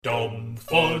Dumb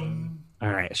fun. All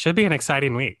right. Should be an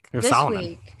exciting week. We have This Solomon.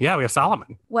 week. Yeah, we have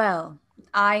Solomon. Well,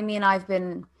 I've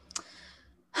been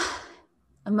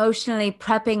emotionally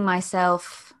prepping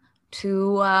myself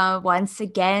to once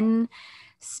again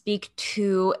speak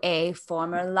to a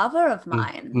former lover of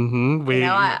mine. Mm-hmm. You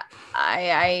know,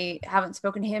 I haven't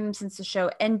spoken to him since the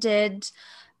show ended.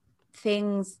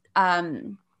 Things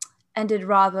ended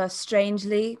rather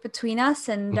strangely between us,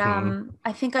 and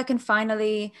I think I can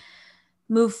finally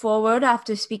move forward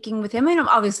after speaking with him. I mean, I've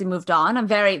obviously moved on. I'm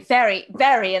very, very,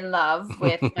 very in love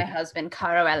with my husband,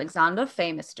 Caro Alexander,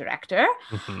 famous director.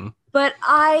 Mm-hmm. But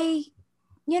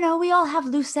we all have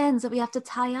loose ends that we have to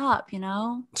tie up,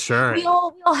 Sure. We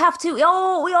all have to, we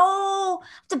all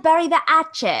have to bury the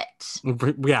hatchet.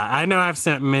 Yeah, I know I've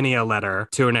sent many a letter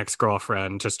to an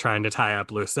ex-girlfriend just trying to tie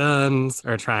up loose ends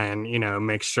or try and,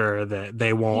 make sure that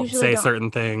they won't Usually say don't.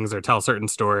 certain things or tell certain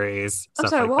stories, I'm stuff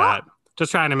sorry, like what? that.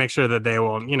 Just trying to make sure that they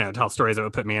won't, tell stories that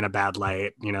would put me in a bad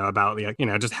light, about,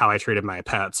 just how I treated my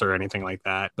pets or anything like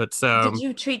that. But so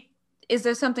Is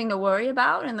there something to worry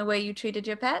about in the way you treated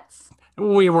your pets?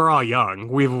 we were all young.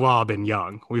 We've all been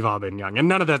young. We've all been young. And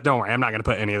none of this, don't worry, I'm not going to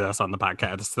put any of this on the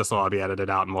podcast. This will all be edited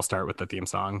out and we'll start with the theme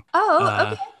song. Oh,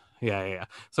 Uh, okay. yeah.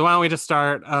 So why don't we just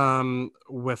start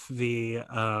with the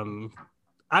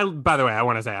by the way, I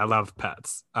want to say I love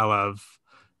pets. I love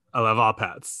all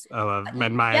pets. I love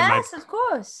Yes, of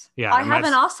course. Yeah, I have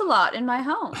an ocelot in my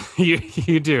home.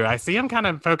 you do. I see him kind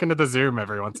of poking to the Zoom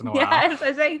every once in a while. Yes,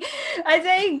 I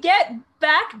say, get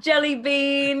back, Jelly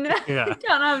Bean. Yeah.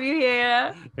 Can't have you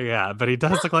here. Yeah, but he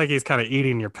does look like he's kind of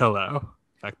eating your pillow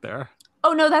back there.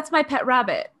 Oh no, that's my pet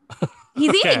rabbit. He's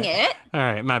Okay. eating it. All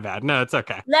right, my bad. No, it's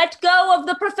okay. Let go of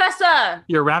the professor.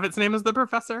 Your rabbit's name is the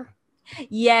professor?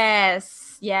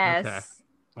 Yes. Okay.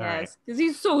 All right. Yes. Because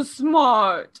he's so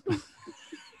smart.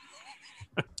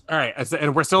 All right,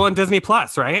 and we're still on Disney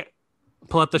Plus, right?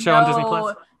 Pull up the show on Disney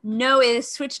Plus. No, it is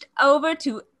switched over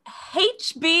to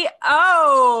HBO.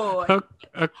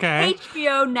 Okay.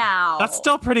 HBO now. That's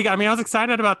still pretty good. I mean, I was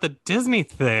excited about the Disney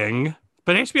thing,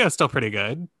 but HBO is still pretty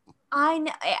good. I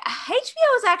know.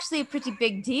 HBO is actually a pretty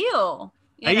big deal.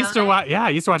 I used to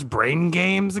watch Brain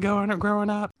Games growing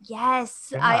up. Yes,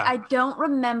 Yeah. I don't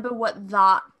remember what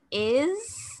that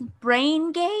is.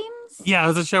 Brain Games? Yeah, it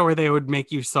was a show where they would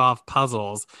make you solve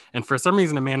puzzles, and for some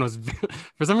reason, the man was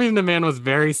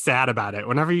very sad about it.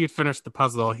 Whenever you'd finish the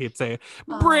puzzle, he'd say,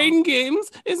 "Brain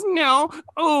Games is now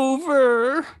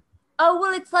over." Oh,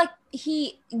 well, it's like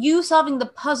you solving the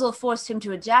puzzle forced him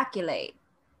to ejaculate.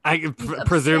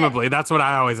 Presumably, that's what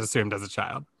I always assumed as a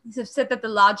child. He's upset that the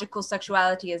logical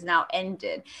sexuality has now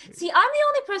ended. See, I'm the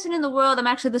only person in the world. I'm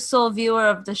actually the sole viewer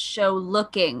of the show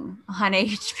Looking on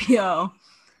HBO.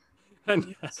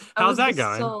 And how's that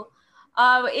going?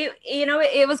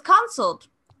 It was canceled.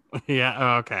 Yeah.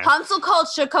 Oh, okay. Cancel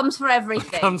culture comes for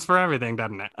everything. Comes for everything,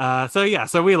 doesn't it?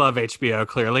 So we love HBO.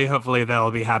 Clearly, hopefully they'll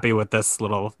be happy with this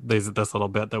little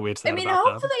bit that we said. I mean, about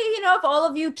hopefully, if all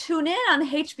of you tune in on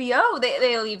HBO,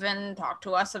 they'll even talk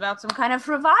to us about some kind of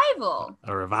revival.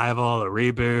 A revival, a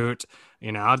reboot.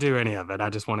 I'll do any of it. I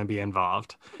just want to be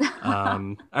involved.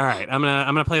 All right, I'm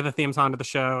gonna play the theme song to the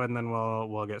show, and then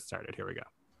we'll get started. Here we go.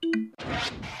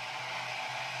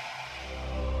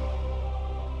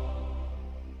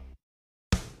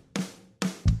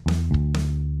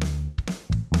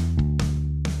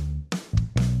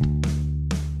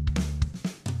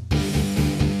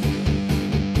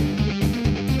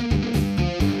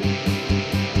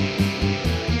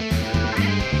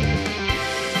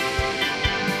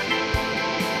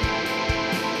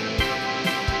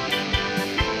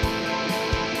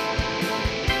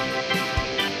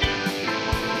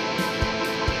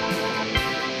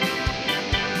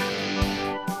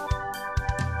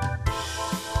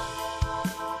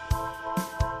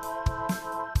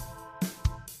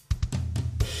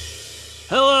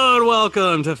 Hello and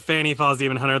welcome to Fanny Falls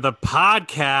Demon Hunter, the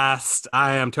podcast.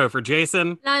 I am Topher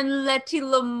Jason. I'm Letty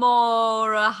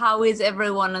Lamora. How is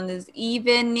everyone on this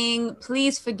evening?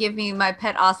 Please forgive me. My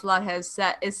pet ocelot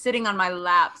is sitting on my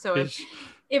lap. So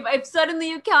if suddenly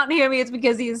you can't hear me, it's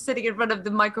because he is sitting in front of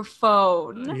the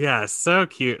microphone. Yeah, so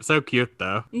cute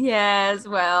though. Yes,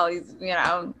 well, he's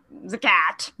a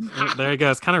cat. There he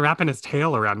goes, kind of wrapping his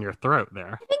tail around your throat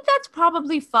there. I think that's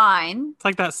probably fine. It's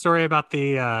like that story about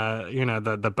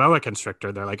the boa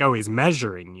constrictor. They're like, oh, he's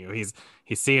measuring you. He's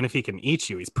seeing if he can eat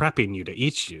you. He's prepping you to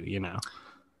eat you.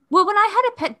 Well, when I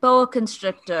had a pet boa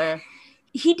constrictor,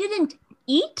 he didn't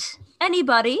eat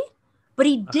anybody, but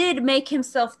he did make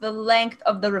himself the length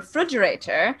of the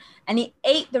refrigerator, and he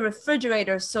ate the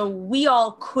refrigerator, so we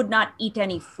all could not eat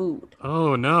any food.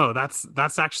 Oh no, that's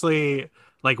actually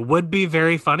like would be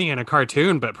very funny in a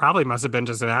cartoon, but probably must have been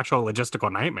just an actual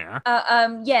logistical nightmare.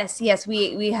 Yes.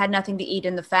 We had nothing to eat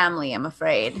in the family, I'm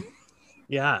afraid.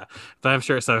 Yeah, but I'm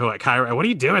sure. So, like, Kyra, what do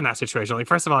you do in that situation? Like,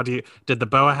 first of all, did the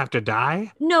boa have to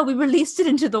die? No, we released it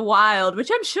into the wild, which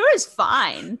I'm sure is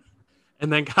fine.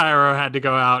 And then Cairo had to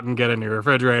go out and get a new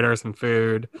refrigerator, some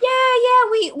food. Yeah.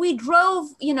 We drove,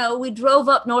 we drove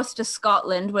up north to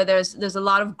Scotland where there's a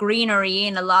lot of greenery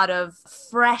and a lot of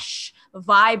fresh,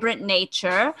 vibrant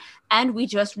nature, and we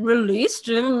just released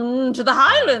him to the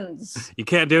Highlands. You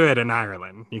can't do it in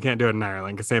Ireland. You can't do it in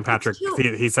Ireland because St. Patrick,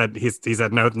 he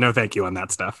said no thank you on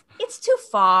that stuff. It's too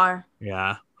far.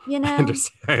 Yeah. You know,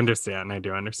 I understand. I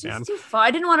do understand. It's too far.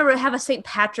 I didn't want to have a St.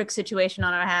 Patrick situation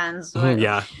on our hands.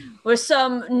 Yeah. Where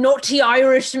some naughty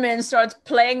Irishman starts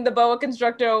playing the boa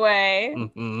constrictor away.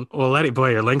 Mm-hmm. Well, Letty, boy,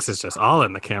 your lynx is just all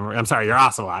in the camera. I'm sorry, your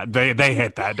ocelot. They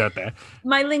hate that, don't they?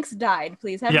 My lynx died.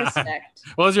 Please have respect.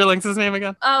 What was your lynx's name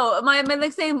again? Oh, my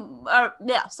lynx name.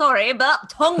 Sorry, but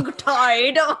tongue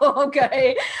tied.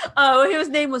 Okay. Oh, his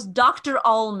name was Dr.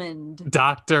 Almond.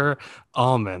 Dr.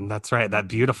 Almond. That's right. That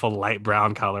beautiful light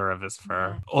brown color of his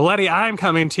fur. Well, Letty, I'm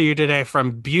coming to you today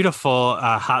from beautiful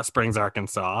Hot Springs,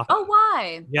 Arkansas. Oh,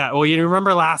 why? Yeah. Well, you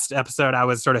remember last episode I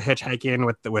was sort of hitchhiking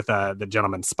with the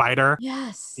gentleman Spider.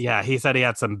 Yes. Yeah. He said he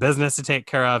had some business to take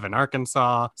care of in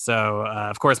Arkansas. So,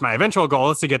 of course, my eventual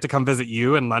goal is to get to come visit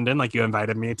you in London, like you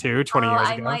invited me to 20 years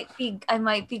ago. I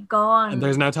might be gone. And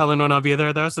there's no telling when I'll be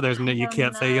there, though. So you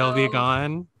can't say you'll be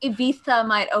gone. Ibiza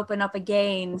might open up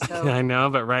again. So I know,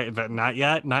 but not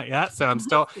yet. So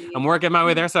I'm working my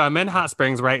way there. So I'm in Hot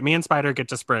Springs, right? Me and Spider get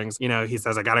to Springs. He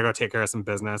says, I got to go take care of some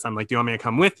business. I'm like, do you want me to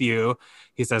come with you?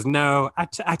 He says, no,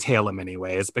 I tail him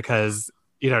anyways, because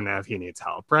you don't know if he needs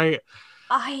help, right?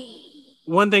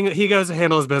 One thing, he goes to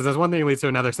handle his business. One thing leads to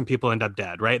another. Some people end up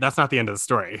dead, right? That's not the end of the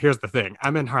story. Here's the thing.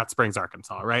 I'm in Hot Springs,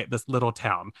 Arkansas, right? This little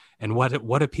town. And what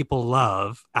do people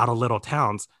love out of little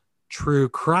towns? True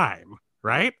crime,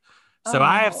 right? So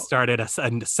I have started a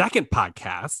second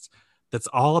podcast that's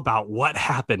all about what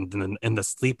happened in the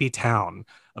sleepy town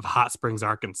of Hot Springs,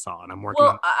 Arkansas. And I'm working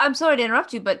on... I'm sorry to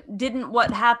interrupt you, but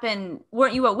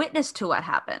weren't you a witness to what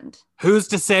happened? Who's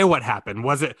to say what happened?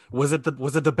 Was it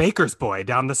the baker's boy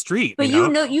down the street? But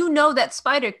you know that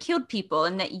Spider killed people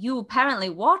and that you apparently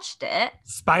watched it.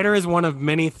 Spider is one of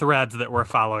many threads that we're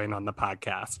following on the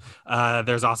podcast.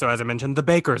 There's also, as I mentioned, the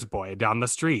baker's boy down the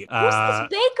street. Who's this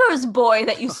baker's boy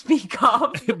that you speak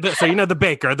of? So the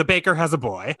baker. The baker has a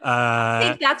boy. I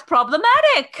think that's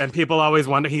problematic. And people always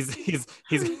wonder he's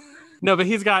no, but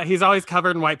he's always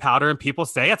covered in white powder, and people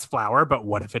say it's flour, but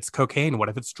what if it's cocaine? What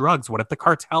if it's drugs? What if the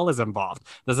cartel is involved?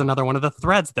 There's another one of the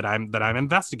threads that I'm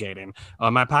investigating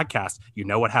on my podcast. You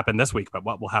know what happened this week, but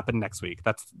what will happen next week?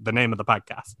 That's the name of the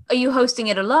podcast. Are you hosting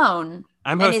it alone?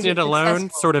 I'm hosting it alone,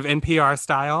 sort of NPR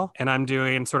style, and I'm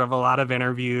doing sort of a lot of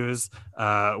interviews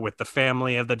with the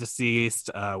family of the deceased,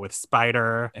 with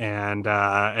Spider, and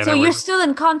so you're still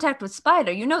in contact with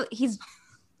Spider.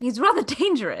 He's rather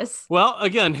dangerous. Well,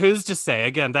 again, who's to say?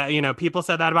 Again, that people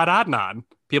said that about Adnan.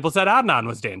 People said Adnan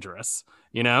was dangerous,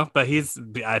 but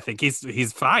I think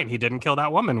he's fine. He didn't kill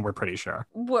that woman. We're pretty sure.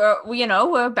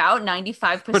 We're about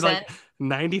 95%.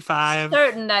 95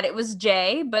 certain that it was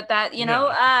Jay, but that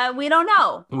we don't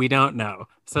know. We don't know.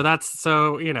 So that's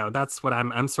what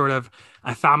I'm sort of.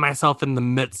 I found myself in the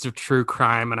midst of true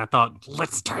crime, and I thought,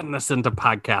 let's turn this into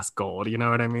podcast gold. You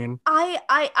know what I mean?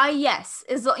 Yes.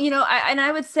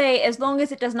 I would say, as long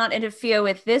as it does not interfere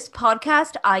with this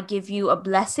podcast, I give you a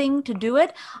blessing to do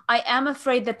it. I am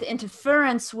afraid that the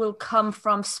interference will come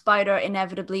from Spider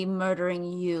inevitably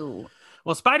murdering you.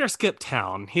 Well, Spider skipped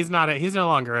town. He's no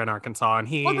longer in Arkansas, and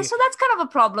so that's kind of a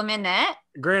problem, isn't it?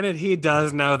 Granted, he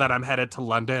does know that I'm headed to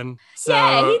London. So,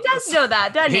 yeah, he does know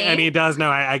that, doesn't he? And he does know.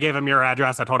 I gave him your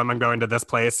address. I told him I'm going to this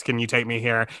place. Can you take me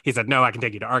here? He said, no, I can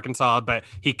take you to Arkansas. But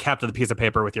he kept the piece of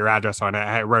paper with your address on it.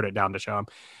 I wrote it down to show him.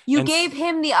 You gave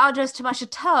him the address to my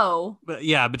chateau. But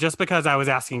just because I was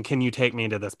asking, can you take me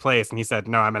to this place? And he said,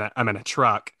 no, I'm in a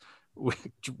truck.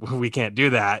 We can't do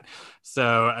that.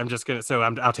 So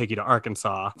I'll take you to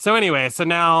Arkansas. So anyway, so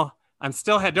now I'm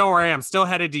still don't worry, I'm still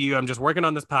headed to you. I'm just working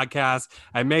on this podcast.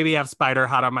 I maybe have Spider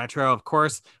hot on my trail. Of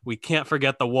course, we can't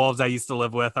forget the wolves I used to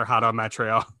live with are hot on my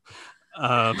trail.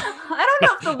 I don't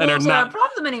know if the wolves are a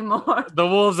problem anymore. The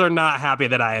wolves are not happy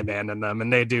that I abandoned them,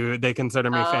 and they consider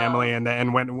me family.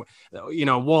 And when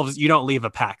wolves, you don't leave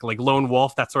a pack. Like lone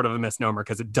wolf, that's sort of a misnomer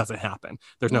because it doesn't happen.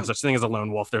 There's no such thing as a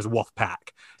lone wolf. There's wolf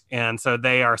pack, and so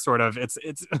they are sort of it's.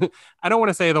 I don't want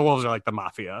to say the wolves are like the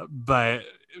mafia, but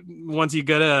once you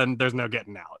get in, there's no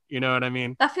getting out. You know what I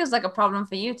mean? That feels like a problem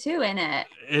for you too, isn't it?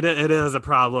 It is a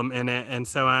problem in it, and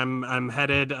so I'm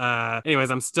headed. Anyways,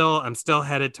 I'm still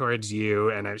headed towards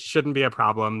you, and it shouldn't be a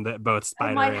problem that both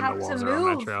Spider and the Wolves are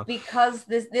on my trail. Because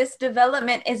this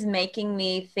development is making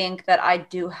me think that I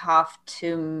do have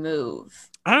to move.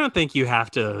 I don't think you have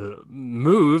to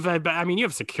move. I mean, you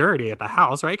have security at the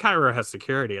house, right? Cairo has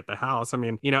security at the house. I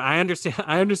mean, I understand.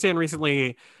 I understand.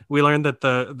 Recently, we learned that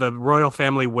the royal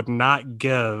family would not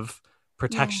give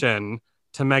protection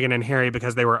to Meghan and Harry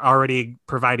because they were already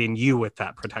providing you with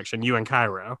that protection, you and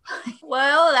Cairo.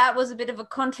 Well, that was a bit of a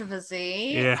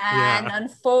controversy. And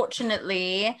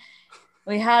unfortunately,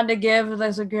 we had to give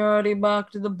the security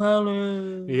back to the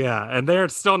palace. Yeah, and they're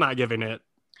still not giving it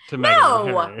to Meghan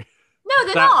and Harry. No,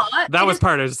 they're not. That was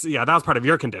part of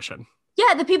your condition.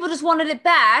 Yeah, the people just wanted it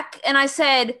back, and I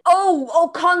said,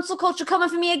 "Oh, cancel culture coming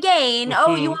for me again."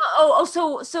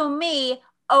 Mm-hmm. So me,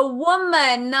 a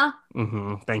woman.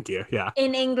 Mm-hmm. Thank you. Yeah.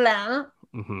 In England,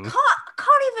 mm-hmm.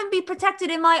 can't even be protected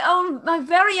in my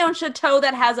very own chateau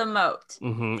that has a moat.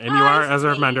 Mm-hmm. And you are, as a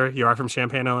reminder, you are from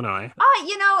Champaign, Illinois.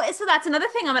 So that's another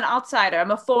thing. I'm an outsider.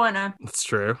 I'm a foreigner. That's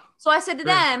true. So I said to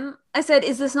them, is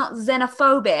this not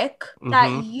xenophobic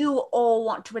that you all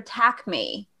want to attack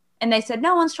me? And they said,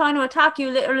 no one's trying to attack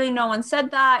you. Literally, no one said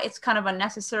that. It's kind of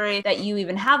unnecessary that you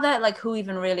even have that. Like, who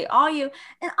even really are you?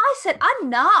 And I said,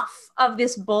 enough of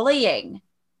this bullying.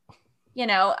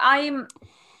 I'm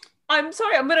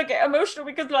sorry, I'm going to get emotional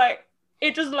because,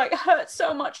 it just, hurts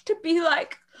so much to be,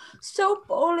 so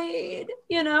bullied,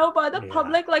 by the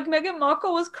public. Like, Meghan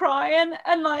Markle was crying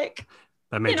and,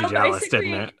 that made you jealous,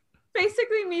 didn't it?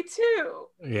 Basically, me too.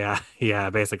 Yeah,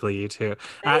 basically you too.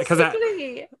 Because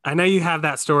I know you have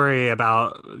that story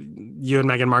about you and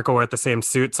Meghan Markle were at the same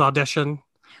Suits audition.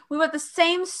 We were at the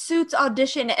same Suits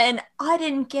audition, and I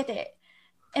didn't get it.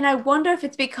 And I wonder if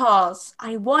it's because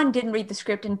I, one, didn't read the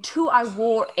script, and two, I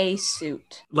wore a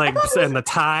suit. And the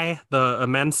tie, a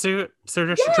men's suit,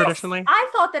 traditionally? I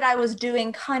thought that I was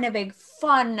doing kind of a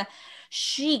fun,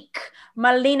 chic,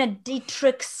 Marlene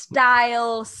Dietrich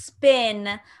style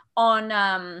spin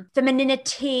on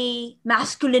femininity,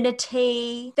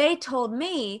 masculinity. They told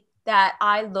me that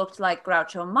I looked like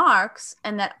Groucho Marx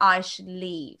and that I should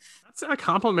leave. That's a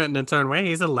compliment in its own way.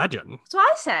 He's a legend. So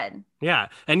I said. Yeah.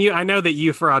 And I know that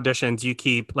you, for auditions, you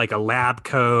keep a lab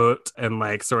coat and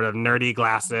sort of nerdy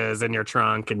glasses in your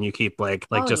trunk, and you keip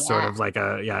sort of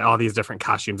all these different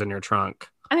costumes in your trunk.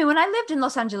 I mean, when I lived in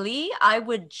Los Angeles, I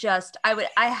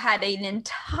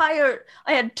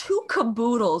had 2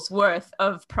 caboodles worth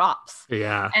of props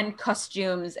and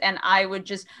costumes. And I would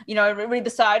just, read the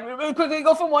side, really quickly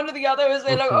go from one to the other and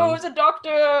say oh, it's a doctor.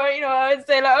 I would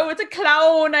say oh, it's a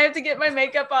clown. I have to get my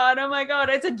makeup on. Oh my God,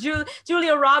 it's a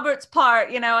Julia Roberts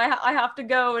part. I have to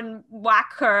go and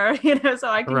whack her, so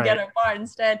I can get her part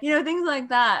instead. Things like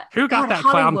that. Who got that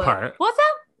Hollywood. Clown part? What's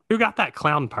that? Who got that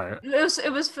clown part?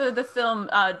 It was for the film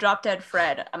Drop Dead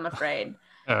Fred, I'm afraid.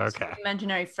 Oh, okay.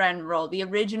 Imaginary friend role. The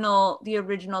original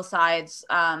sides,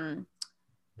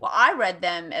 I read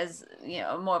them as,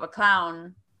 more of a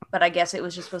clown, but I guess it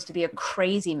was just supposed to be a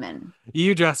crazy man.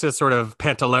 You dressed as sort of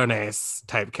Pantalones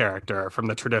type character from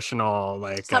the traditional,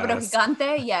 Sabado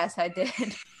Gigante? Yes, I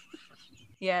did.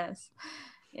 Yes.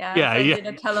 Yeah, I did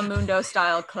a Telemundo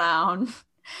style clown.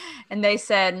 And they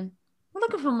said, we're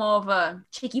looking for more of a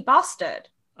cheeky bastard.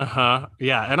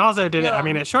 Yeah, and also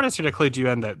it sure should include you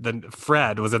in the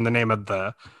Fred was in the name of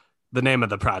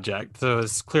the project, so it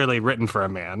was clearly written for a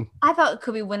man. I thought it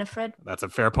could be Winifred. That's a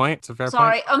fair point.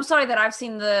 I'm sorry that I've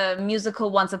seen the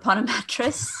musical Once Upon a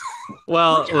Mattress.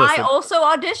 Well, which I also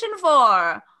auditioned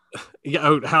for.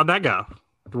 Yeah. How'd that go?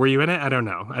 Were you in it? I don't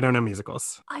know. I don't know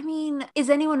musicals. I mean, is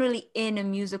anyone really in a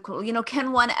musical?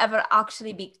 Can one ever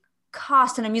actually be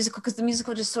cast in a musical, because the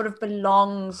musical just sort of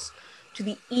belongs to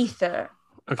the ether?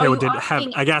 Okay,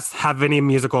 have any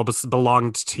musicals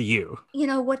belonged to you?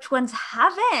 Which ones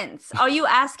haven't? Are you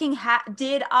asking,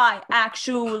 did I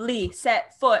actually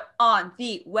set foot on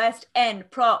the West End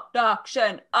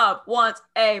production of Once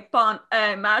Upon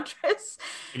a Mattress?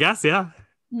 I guess, yeah.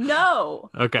 No.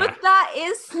 Okay. But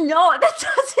that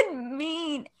doesn't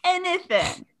mean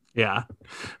anything. Yeah.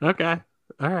 Okay.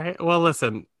 All right. Well,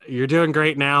 listen, you're doing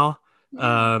great now.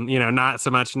 Not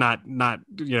so much, not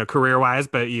career wise,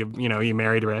 but you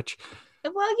married rich.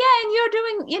 Well,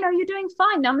 yeah, and you're doing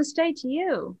fine. Namaste to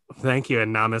you. Thank you,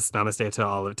 and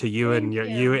namaste to you and Thank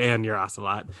you you. and your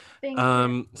ocelot. Thank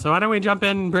you. So why don't we jump in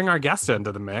and bring our guest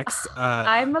into the mix?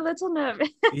 I'm a little nervous.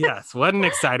 Yes, what an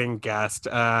exciting guest.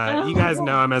 Oh You my guys God.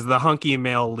 know him as the hunky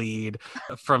male lead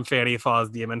from Fanny Falls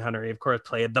Demon Hunter. He, of course,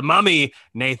 played the mummy,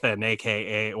 Nathan,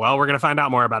 aka, well, we're going to find out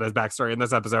more about his backstory in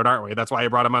this episode, aren't we? That's why you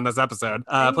brought him on this episode.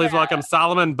 Please welcome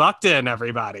Solomon Buckton,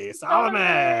 everybody.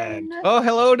 Solomon. Oh,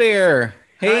 hello there.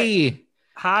 Hey.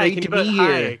 Hi, Great to be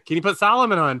here. Can you put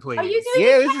Solomon on, please? Are you doing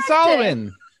Yeah, a this is character?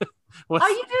 Solomon. What's- Are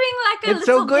you doing like a It's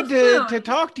so little good buffoon? to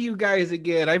talk to you guys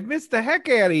again. I've missed the heck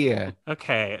out of you.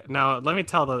 Okay, now let me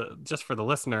tell just for the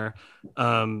listener,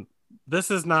 this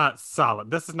is not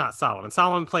Solomon.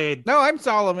 Solomon played. No, I'm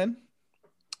Solomon.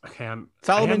 Okay,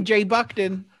 Solomon J.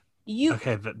 Buckton. You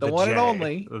Okay, The one and J,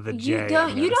 only. The J. you I'm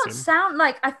don't noticing. sound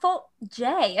like I thought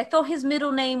Jay. I thought his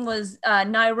middle name was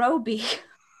Nairobi.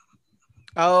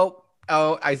 Oh,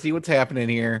 I see what's happening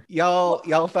here.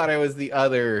 Y'all thought I was the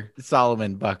other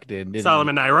Solomon Buckton, didn't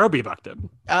Solomon Nairobi Buckton.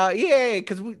 Yeah,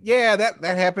 because that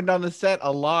happened on the set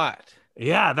a lot.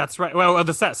 Yeah, that's right. Well,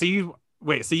 the set. So you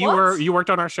What? you worked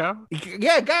on our show?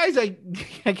 Yeah, guys,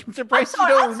 I'm surprised I'm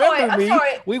sorry, you don't I'm sorry, remember I'm me.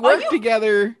 sorry. We Are worked you-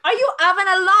 together. Are you having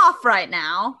a laugh right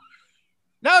now?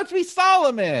 No, it's me,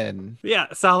 Solomon. Yeah,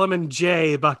 Solomon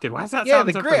J. Buckton. Why does that Yeah, sound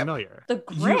the so grip. familiar? The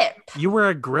grip You were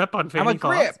a grip on Fanny I'm a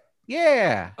Falls? grip.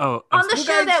 Yeah. Oh, on the you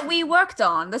show guys- that we worked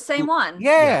on, the same one.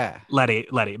 Yeah. Letty,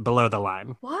 below the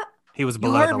line. What? He was You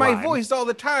below heard the my line. voice all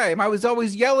the time. I was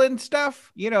always yelling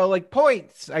stuff, like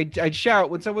points. I'd shout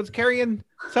when someone's carrying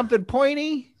something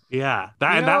pointy. Yeah, You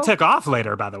and know? that took off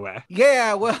later, by the way.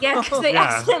 Yeah, well, Yeah, because they Yeah.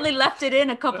 accidentally left it in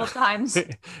a couple times.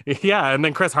 Yeah, and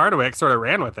then Chris Hardwick sort of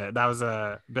ran with it. That was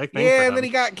a big thing. yeah, for and then him. he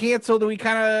got canceled, and we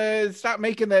kind of stopped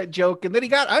making that joke, and then he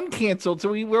got uncanceled, so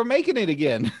we were making it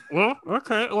again. Well,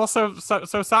 okay. Well,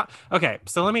 okay.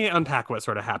 So let me unpack what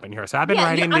sort of happened here. So I've been Yeah,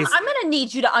 writing I'm these. gonna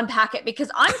need you to unpack it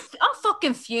because I'm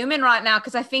fucking fuming right now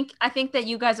because I think that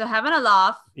you guys are having a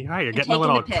laugh. Yeah, you're and getting a taking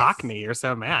little the piss. cockney. You're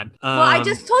so mad. Well, I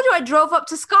just told you I drove up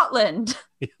to Scotland.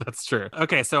 Yeah, that's true.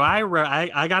 Okay, so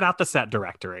I got out the set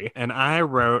directory and I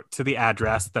wrote to the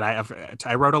address that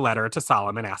I wrote a letter to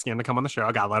Solomon asking him to come on the show.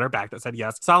 I got a letter back that said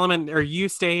yes. Solomon, are you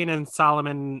staying in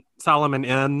Solomon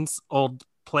Inn's old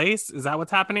place? Is that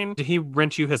what's happening? Did he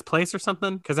rent you his place or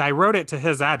something? Because I wrote it to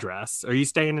his address. Are you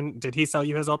staying in? Did he sell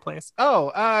you his old place?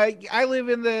 Oh, I live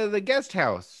in the guest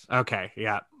house. Okay,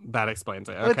 yeah, that explains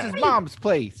it. It's Okay. his mom's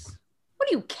place. What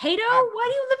are you, Cato? What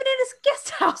are you living in his guest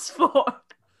house for?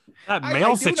 That I mail do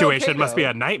know situation must be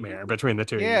Kato. a nightmare between the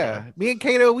two of you. Yeah, me and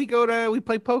Kato, we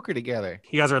play poker together.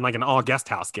 You guys are in like an all guest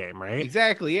house game, right?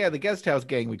 Exactly. Yeah, the guest house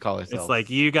gang we call ourselves. It's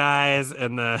like you guys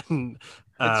and the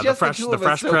It's the just the fresh two the of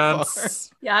us fresh so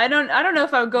prince. Yeah, I don't know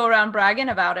if I would go around bragging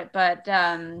about it, but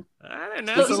I don't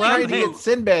know. So He's he's trying like- to get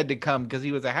Sinbad to come because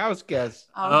he was a house guest.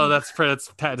 Oh,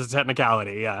 it's a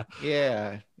technicality, yeah.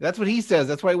 Yeah, that's what he says.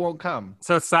 That's why he won't come.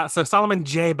 So Solomon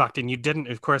J. Buckton, you didn't,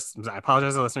 of course, I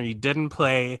apologize to the listener, you didn't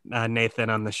play Nathan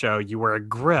on the show. You were a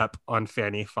grip on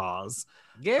Fanny Falls.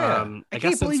 Yeah, I I guess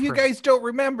can't believe it's you for- guys don't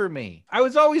remember me. I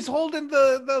was always holding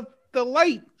the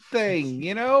light thing,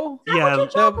 Is that what Yeah, your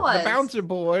job the was? bouncer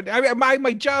board. I mean,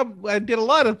 my job, I did a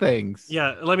lot of things.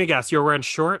 Yeah, let me guess, you were wearing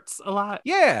shorts a lot?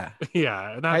 Yeah, Yeah,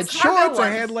 I had that's Cargo shorts. I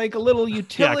ones. had like a little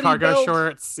utility yeah, cargo belt.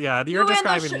 shorts. Yeah, You you're were,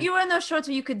 describing. you were in those shorts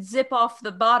where you could zip off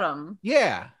the bottom.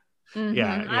 Yeah, Mhm,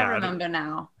 Yeah, I remember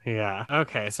now. Yeah.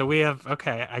 Okay, so we have.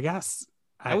 Okay, I guess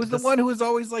I was the one who was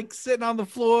always like sitting on the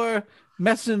floor,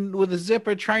 messing with a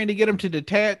zipper, trying to get him to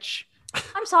detach.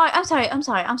 I'm sorry.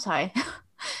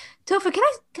 Topher, can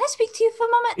I speak to you for a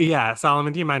moment? Yeah,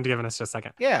 Solomon, do you mind giving us just a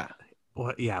second? Yeah.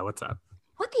 What? Yeah, what's up?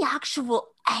 What the actual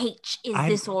H is I-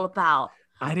 this all about?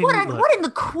 I didn't. What, look. what in the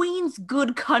Queen's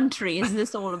good country is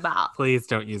this all about? Please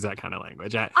don't use that kind of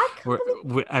language. I can't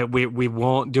believe We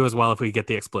won't do as well if we get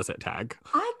the explicit tag.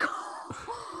 I can't.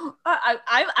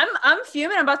 I'm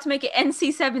fuming. I'm about to make it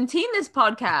NC-17 this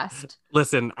podcast.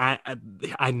 Listen,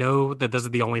 I know that this is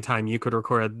the only time you could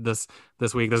record this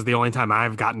week. This is the only time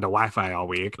I've gotten to Wi-Fi all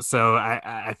week. So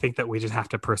I think that we just have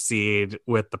to proceed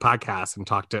with the podcast and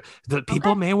talk to the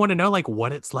people. Okay. May want to know like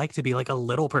what it's like to be like a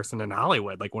little person in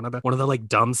Hollywood, like one of the like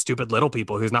dumb, stupid little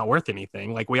people who's not worth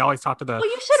anything. Like we always talk to the Well,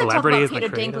 you shouldn't talk about celebrities, Peter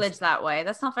the creatives. Dinklage that way.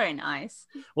 That's not very nice.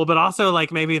 Well, but also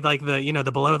like maybe like the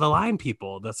the below the line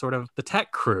people, the sort of the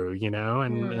tech crew,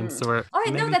 and sort. All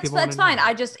right, no, maybe that's people wanna fine. know.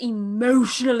 I just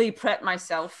emotionally prepped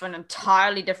myself for an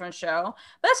entirely different show.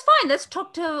 But that's fine. Let's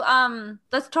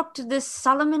talk to this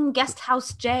Solomon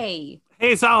Guesthouse J.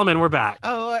 Hey, Solomon, we're back.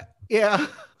 Oh, yeah.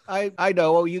 I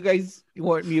know. Oh, you guys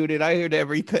weren't muted. I heard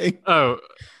everything. Oh,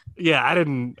 Yeah, I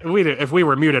didn't. If we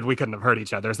were muted, we couldn't have heard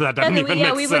each other, so that doesn't even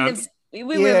make we wouldn't sense. have, we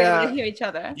wouldn't be able to hear each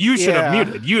other. You should have Yeah.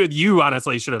 muted. You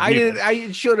honestly should have I muted. did.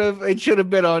 I should have. It should have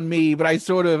been on me, but I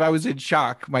was in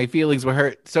shock. My feelings were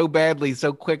hurt so badly,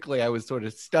 so quickly. I was sort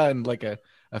of stunned, like a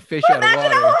fish out of Imagine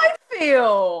water. how I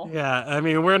feel. Yeah, I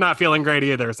mean, we're not feeling great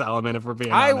either, Solomon, if we're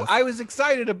being honest. I was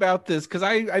excited about this because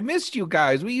I missed you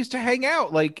guys. We used to hang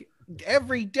out like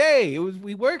every day.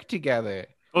 We worked together.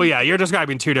 Oh yeah, you're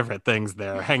describing two different things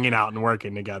there, hanging out and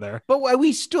working together. But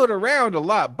we stood around a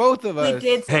lot, both of us. We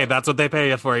did. Hey, that's what they pay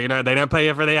you for. You know, they don't pay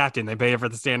you for the acting; they pay you for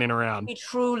the standing around. We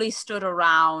truly stood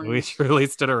around. We truly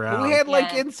stood But around. we had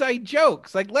like Yeah. inside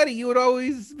jokes. Like Letty, you would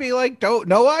always be like,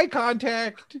 no eye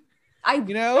contact. I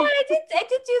You know? Yeah, I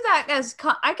did do that as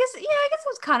I guess it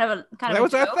was kind of a That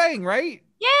was a our joke. thing, right?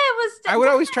 Yeah, it was. I would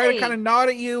always try to definitely. kind of nod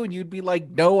at you and you'd be like,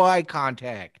 no eye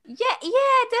contact. Yeah,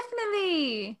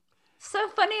 definitely. So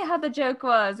funny how the joke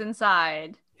was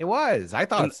inside. It was. I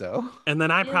thought so. And then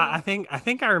Yeah. I think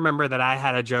I remember that I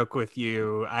had a joke with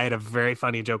you. I had a very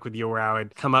funny joke with you where I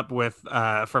would come up with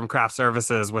from craft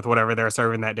services with whatever they're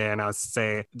serving that day, and I would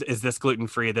say, "Is this gluten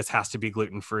free? This has to be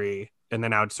gluten free." And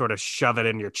then I would sort of shove it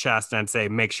in your chest and I'd say,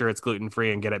 "Make sure it's gluten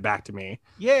free and get it back to me."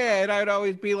 Yeah, and I would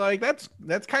always be like, that's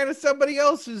kind of somebody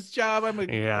else's job. I'm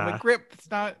a grip.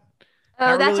 It's not. Oh,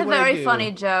 Not that's really a what I very do.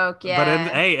 funny joke. Yeah.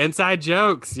 But hey, inside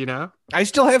jokes, you know. I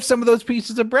still have some of those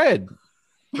pieces of bread.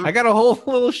 I got a whole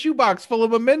little shoebox full of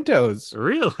mementos.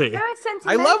 Really? Very I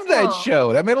sentimental. love that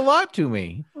show. That meant a lot to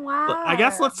me. Wow. I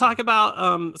guess let's talk about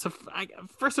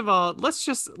first of all,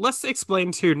 let's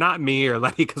explain to not me or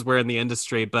Letty because we're in the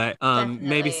industry, but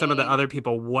maybe some of the Definitely. other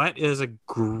people, what is a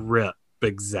grip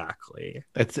exactly?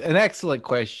 That's an excellent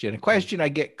question. A question I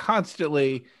get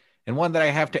constantly and one that I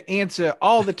have to answer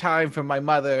all the time from my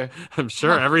mother. I'm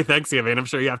sure every Thanksgiving, I'm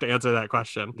sure you have to answer that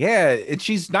question. Yeah, and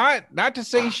she's not to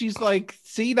say she's like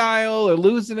senile or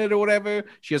losing it or whatever.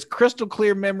 She has crystal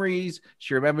clear memories.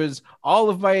 She remembers all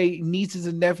of my nieces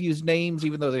and nephews' names,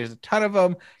 even though there's a ton of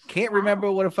them. Can't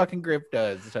remember what a fucking grip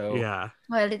does. So Yeah.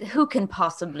 Well, who can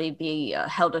possibly be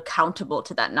held accountable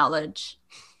to that knowledge?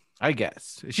 I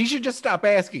guess she should just stop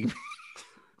asking.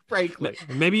 Frankly,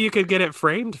 Maybe you could get it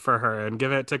framed for her and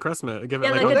give it to Christmas. Give it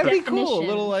Yeah, like, like oh, a that'd be cool. A definition.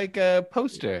 little like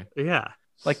poster, yeah.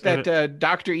 like And that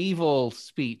Dr. Evil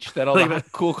speech that all Like the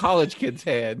that. cool college kids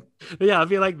had. Yeah, it'd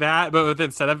be like that, but with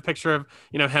instead of a picture of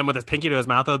him with his pinky to his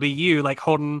mouth, it'll be you like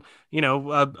holding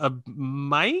a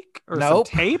mic or Nope.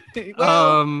 some tape.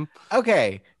 Well,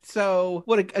 okay, so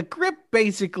what a grip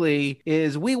basically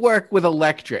is, we work with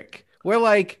electric. We're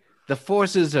like the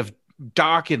forces of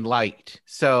dark and light.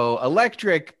 So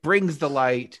electric brings the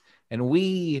light, and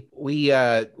we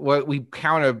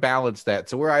counterbalance that.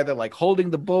 So we're either like holding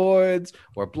the boards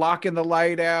or blocking the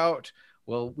light out.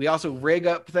 Well, we also rig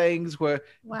up things where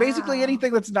basically Wow.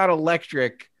 anything that's not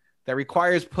electric that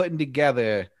requires putting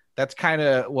together. That's kind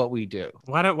of what we do.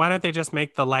 Why don't they just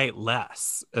make the light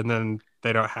less and then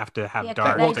they don't have to have Yeah,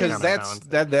 dark? Well, Well, they because just-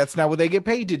 that's not what they get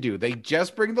paid to do. They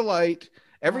just bring the light.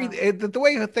 The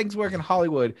way things work in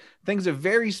Hollywood, things are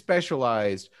very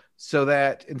specialized, so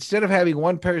that instead of having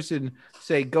one person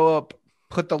say go up,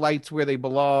 put the lights where they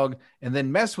belong, and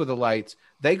then mess with the lights,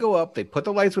 they go up, they put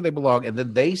the lights where they belong, and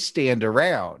then they stand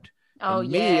around. Oh,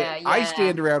 And yeah. I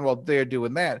stand around while they're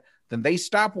doing that. Then they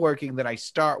stop working, then I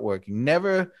start working.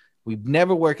 We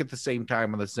never work at the same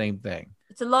time on the same thing.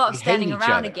 It's a lot of We hate standing each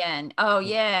around other. again. Oh,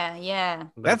 yeah.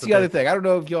 That's the other thing. I don't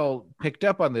know if y'all picked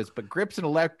up on this, but grips and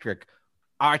electric,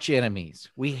 arch enemies.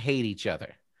 We hate each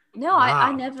other. No, I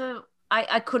Wow. never,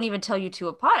 I couldn't even tell you two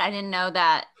apart. I didn't know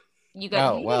that you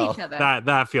guys hated well, each other.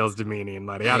 That feels demeaning,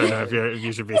 Letty. I don't know if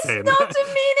you should be It's saying not that.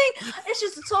 demeaning. It's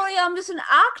just, sorry, I'm just an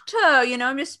actor.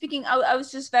 I'm just speaking. I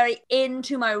was just very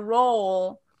into my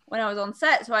role when I was on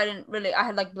set. So I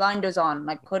had like blinders on.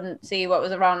 I couldn't see what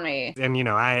was around me. And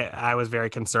I was very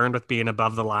concerned with being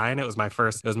above the line. It was my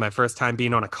first time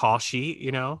being on a call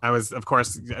sheet. I was, of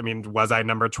course, was I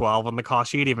number 12 on the call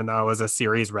sheet, even though I was a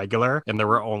series regular and there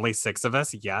were only 6 of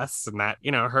us? Yes. And that,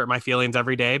 hurt my feelings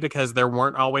every day because there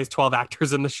weren't always 12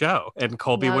 actors in the show. And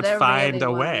Colby No, would there find really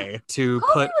a weren't. way to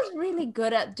Colby put. was really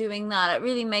good at doing that, at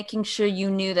really making sure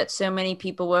you knew that so many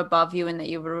people were above you and that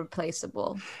you were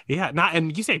replaceable. Yeah,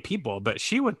 and you say people, but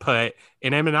she would put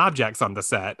inanimate objects on the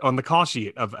set on the call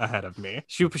sheet ahead of me.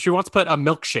 She once put a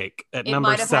milkshake at It number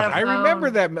might have had 7. a I phone. remember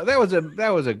that.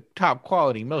 That was a top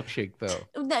quality milkshake,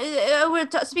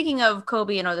 though. Speaking of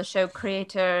Kobe, the show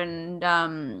creator and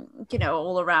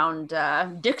all around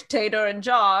dictator in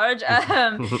charge.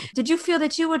 Did you feel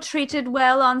that you were treated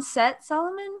well on set,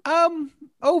 Solomon?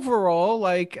 Overall,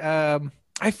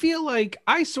 I feel like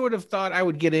I sort of thought I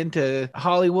would get into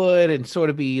Hollywood and sort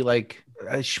of be like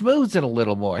schmoozing a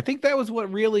little more. I think that was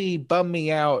what really bummed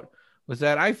me out, was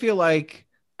that I feel like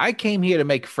I came here to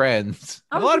make friends.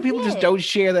 And a lot of people just don't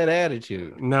share that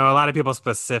attitude. No, a lot of people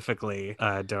specifically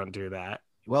don't do that.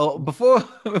 Well, before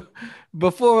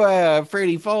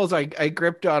Freddy Falls, I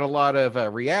gripped on a lot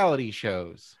of reality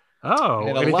shows. Oh,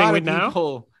 and a anything lot we of know?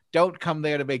 people don't come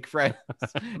there to make friends,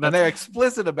 and they're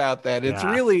explicit about that. It's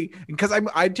really because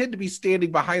I tend to be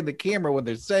standing behind the camera when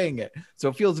they're saying it, so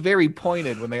it feels very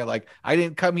pointed when they're like, "I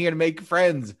didn't come here to make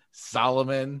friends,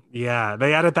 Solomon." Yeah,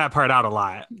 they edit that part out a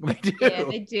lot. They do. Yeah,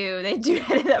 they do. They do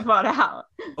edit that part out.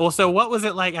 Well, so what was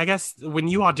it like? I guess when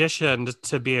you auditioned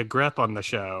to be a grip on the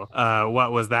show,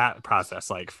 what was that process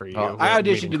like for you? I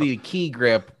auditioned to be a key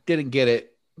grip, didn't get it.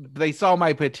 They saw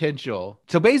my potential.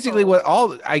 So basically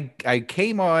I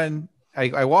came on,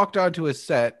 I walked onto a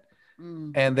set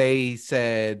and they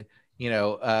said,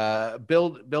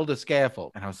 build a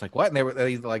scaffold. And I was like, what? And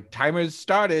they like, timers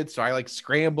started. So I like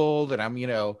scrambled and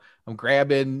I'm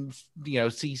grabbing,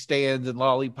 C-stands and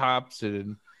lollipops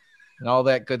and all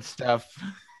that good stuff.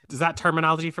 Is that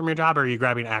terminology from your job, or are you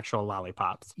grabbing actual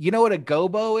lollipops? You know what a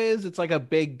gobo is? It's like a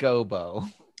big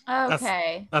gobo.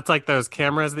 Okay. That's like those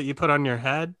cameras that you put on your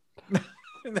head.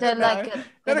 They're like a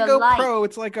GoPro. light.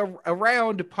 It's like a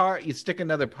round part. You stick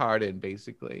another part in,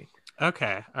 basically.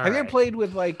 Okay. Have you ever played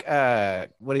with like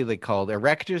what are they called?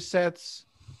 Erector sets,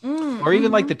 or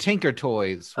even like the Tinker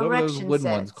Toys? What are those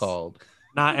wooden ones called?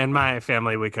 Not in my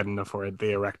family. We couldn't afford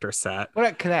the erector set. What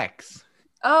about Connects?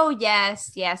 Oh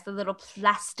yes, the little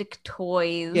plastic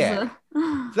toys. Yeah,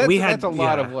 so that's a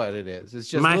lot of what it is. It's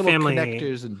just little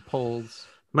connectors and poles.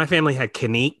 My family had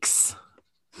Kaniques,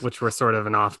 which were sort of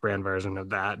an off-brand version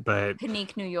of that, but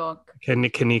Kanique, New York.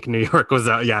 Kanique, New York was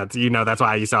that's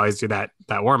why I used to always do that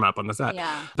warm-up on the set.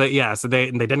 Yeah. But yeah, so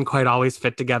they didn't quite always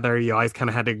fit together. You always kind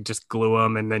of had to just glue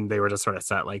them, and then they were just sort of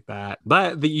set like that.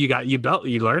 But you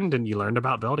learned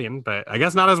about building, but I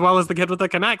guess not as well as the kid with the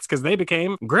Connects, because they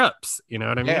became grips. You know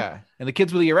what I mean? Yeah, and the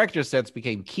kids with the erector sets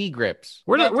became key grips.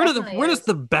 Where does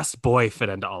the best boy fit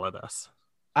into all of this?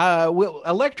 Well,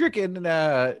 electric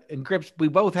and grips, we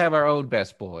both have our own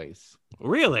best boys.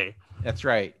 Really? That's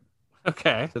right.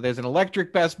 Okay. So there's an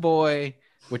electric best boy,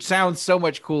 which sounds so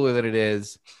much cooler than it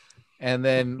is, and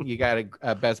then you got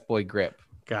a best boy grip.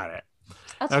 Got it.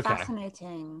 That's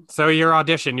fascinating. So your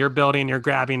audition, you're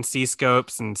grabbing C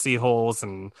scopes and C holes,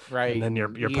 and then you're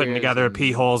putting together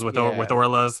P holes with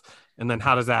Orlas. And then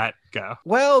how does that go?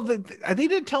 Well, they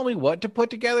didn't tell me what to put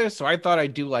together, so I thought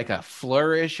I'd do like a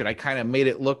flourish, and I kind of made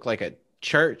it look like a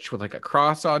church with like a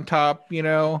cross on top, Oh, you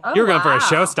were going for a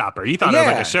showstopper. You thought it was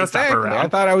like a showstopper exactly. round. I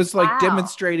thought I was like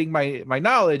demonstrating my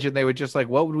knowledge, and they were just like,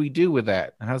 what would we do with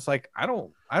that? And I was like, I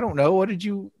don't know. What did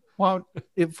you want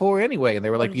it for anyway? And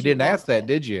they were like, you didn't ask that,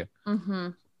 did you? Mm-hmm.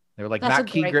 They were like, not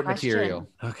key grip material.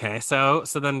 Okay, so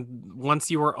then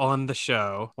once you were on the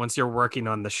show, once you're working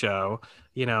on the show,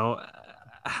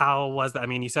 how was that? I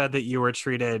mean, you said that you were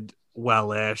treated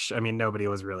well-ish. I mean, nobody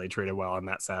was really treated well on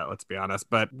that set, let's be honest.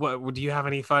 But do you have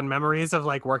any fun memories of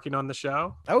like working on the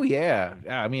show? Oh yeah.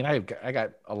 I mean, I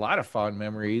got a lot of fond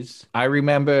memories. I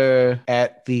remember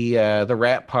at the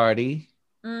rap party.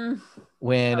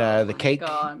 When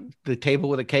the table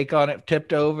with a cake on it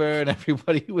tipped over, and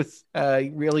everybody was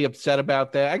really upset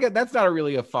about that. I guess that's not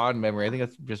really a fond memory. I think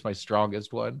that's just my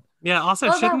strongest one. Yeah.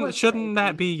 Also, shouldn't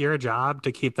that be your job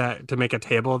to make a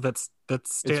table that's it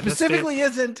specifically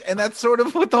isn't, and that's sort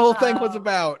of what the whole thing was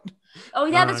about. Oh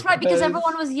yeah, that's right. Because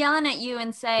everyone was yelling at you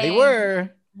and saying they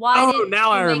were. Why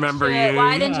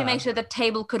didn't you make sure the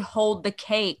table could hold the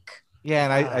cake? Yeah,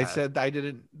 and I said I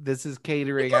didn't. This is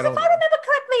catering. Because if I remember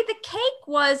correctly, the cake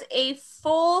was a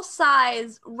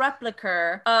full-size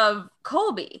replica of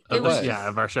Colby. It was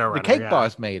of our showrunner. The cake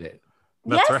boss made it.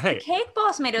 That's right. The cake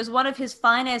boss made it. It was one of his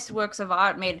finest works of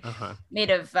art, made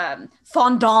of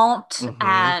fondant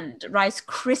and Rice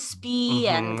Krispie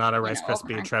and not a Rice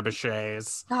Krispie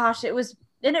trebuchets. Gosh, it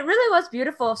really was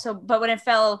beautiful. So, but when it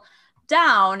fell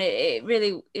down, it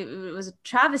was a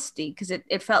travesty because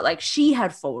it felt like she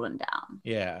had fallen down.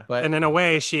 Yeah, and in a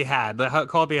way she had.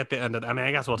 Colby at the end of,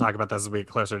 I guess we'll talk about this as we get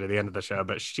closer to the end of the show,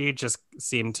 but she just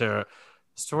seemed to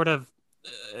sort of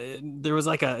there was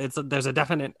like there's a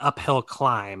definite uphill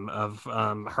climb of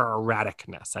her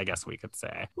erraticness, I guess we could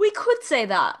say. We could say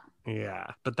that.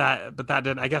 Yeah, but that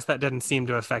didn't. I guess that didn't seem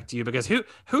to affect you because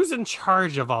who's in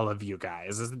charge of all of you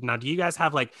guys? Now, do you guys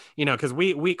have like because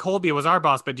we Colby was our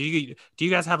boss, but do you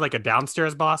guys have like a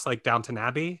downstairs boss like Downton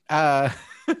Abbey?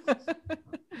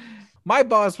 My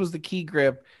boss was the key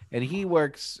grip, and he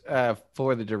works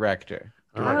for the director.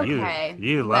 Oh,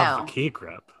 you love the key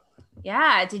grip.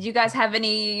 Yeah. Did you guys have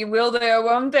any will they or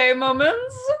won't they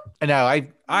moments? No, I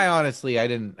honestly, I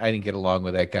didn't get along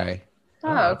with that guy.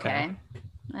 Oh, okay.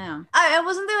 Yeah.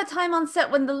 Wasn't there a time on set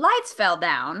when the lights fell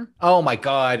down Oh my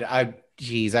God. I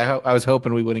was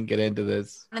hoping we wouldn't get into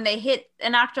this. and they hit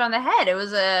an actor on the head? It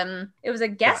was a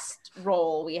guest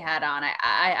role we had on.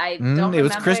 I don't It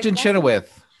was remember Kristen exactly.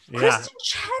 Chenoweth. Yeah. Kristen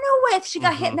Chenoweth. She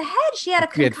got hit in the head. She had a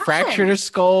She had concussion. fractured her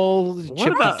skull.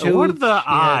 What are the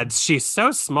odds? She's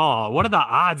so small. What are the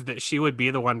odds that she would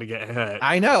be the one to get hit?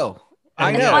 I know.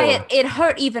 I That's know. why it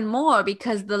hurt even more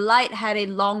because the light had a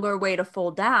longer way to fall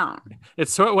down.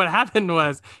 It's what happened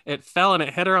was it fell and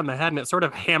it hit her on the head and it sort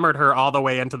of hammered her all the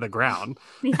way into the ground.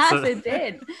 Yes, So- it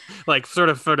did. Like sort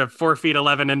of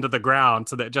 4'11" into the ground,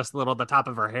 so that just the top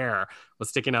of her hair was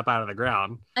sticking up out of the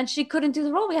ground. And she couldn't do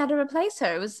the role. We had to replace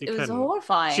her. It was couldn't.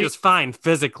 horrifying. She was fine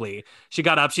physically. She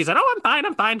got up. She said, "Oh,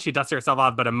 I'm fine." She dusted herself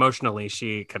off, but emotionally,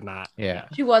 she could not. Yeah.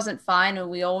 She wasn't fine,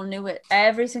 and we all knew it.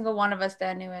 Every single one of us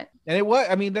there knew it. And it was,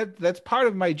 I mean, that's part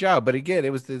of my job. But again,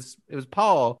 it was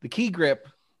Paul, the key grip,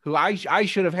 who I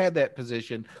should have had that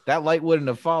position. That light wouldn't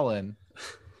have fallen.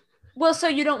 Well, so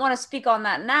you don't want to speak on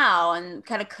that now and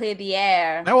kind of clear the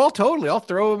air. No, I'll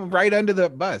throw him right under the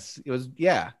bus. It was,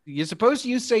 yeah. You're supposed to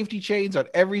use safety chains on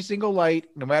every single light,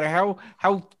 no matter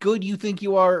how good you think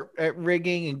you are at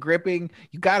rigging and gripping.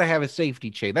 You got to have a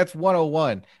safety chain. That's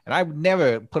 101. And I would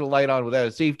never put a light on without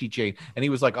a safety chain. And he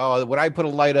was like, "Oh, when I put a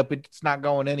light up, it's not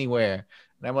going anywhere."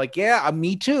 And I'm like, "Yeah,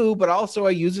 me too, but also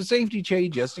I use a safety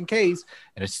chain just in case."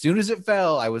 And as soon as it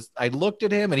fell, I looked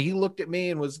at him and he looked at me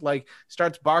and was like,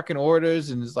 starts barking orders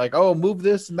and is like, "Oh, move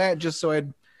this and that," just so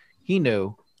he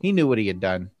knew what he had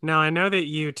done. Now, I know that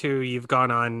you've gone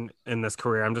on in this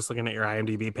career. I'm just looking at your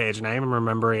IMDb page, and I am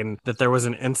remembering that there was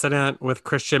an incident with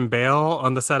Christian Bale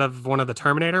on the set of one of the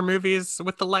Terminator movies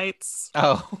with the lights.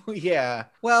 Oh, yeah.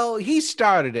 Well, he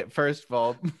started it, first of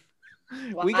all.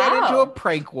 We got into a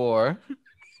prank war.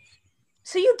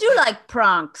 So you do like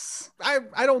pranks.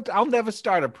 I'll never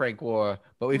start a prank war,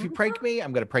 but if you prank me,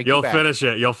 I'm going to prank You'll you back. finish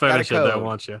it. You'll finish it. Gotta Don't code.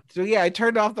 want you. So yeah, I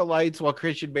turned off the lights while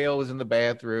Christian Bale was in the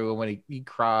bathroom when he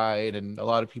cried, and a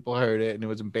lot of people heard it, and it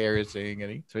was embarrassing.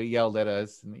 And he yelled at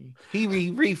us, and he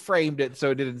reframed it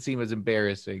so it didn't seem as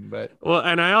embarrassing. But Well,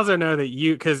 and I also know that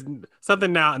because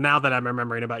something now that I'm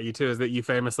remembering about you too is that you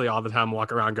famously all the time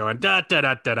walk around going da da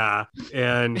da da da,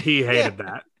 and he hated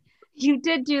that. You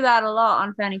did do that a lot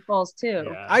on Fanny Falls too.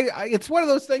 Yeah. it's one of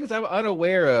those things I'm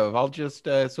unaware of. I'll just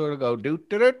sort of go do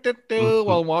do do do do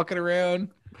while I'm walking around.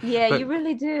 Yeah, But- you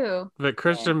really do. But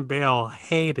Christian Bale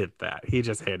hated that. He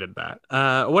just hated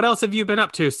that. What else have you been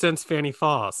up to since Fanny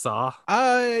Falls, Saw?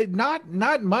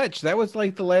 Not much. That was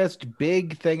like the last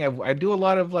big thing. I do a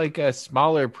lot of like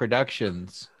smaller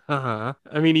productions. Uh-huh.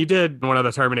 I mean, you did one of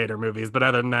the Terminator movies, but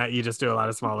other than that, you just do a lot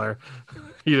of smaller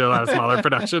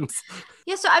productions.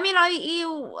 Yeah, so I mean,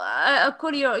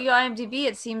 according to your IMDb,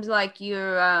 it seems like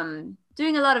you're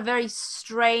doing a lot of very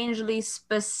strangely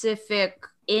specific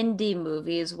indie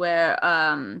movies where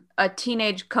a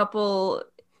teenage couple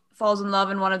falls in love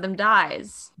and one of them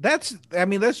dies. That's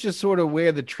just sort of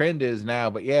where the trend is now.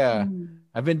 But yeah,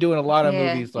 I've been doing a lot of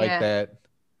movies like that.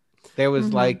 There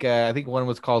was like I think one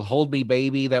was called Hold Me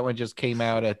Baby. That one just came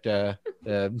out at the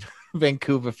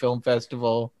Vancouver Film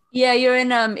Festival. Yeah, you're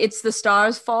in It's the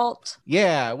Stars' Fault.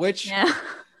 Yeah, Yeah.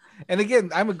 and again,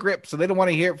 I'm a grip, so they don't want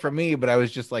to hear it from me, but I was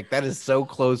just like, that is so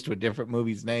close to a different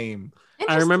movie's name.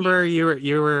 I remember you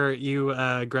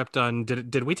gripped on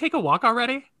did we take a walk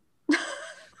already?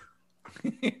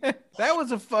 That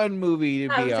was a fun movie to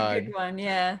That be was on. a good one,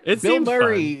 yeah. It Bill seemed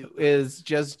Murray fun. is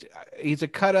just, he's a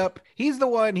cut up. He's the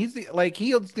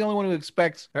only one who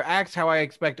expects or acts how I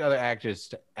expect other actors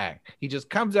to act. He just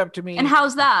comes up to me. And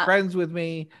how's that? Friends with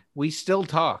me. We still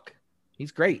talk.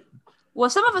 He's great. Well,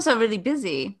 some of us are really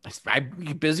busy. I'm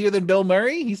busier than Bill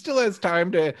Murray. He still has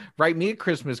time to write me a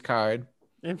Christmas card.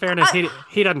 In fairness,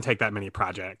 he doesn't take that many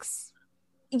projects.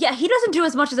 Yeah, he doesn't do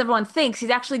as much as everyone thinks. He's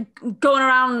actually going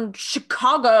around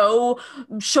Chicago,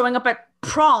 showing up at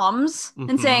proms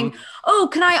and saying, "Oh,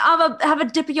 can I have a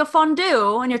dip of your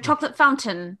fondue and your chocolate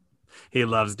fountain?" He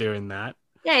loves doing that.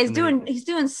 Yeah, he's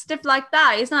doing stuff like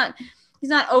that. He's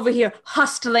not over here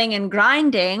hustling and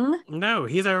grinding. No,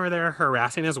 he's over there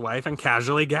harassing his wife and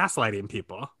casually gaslighting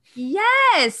people.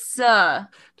 Yes.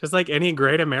 Just like any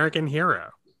great American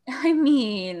hero. I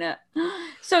mean,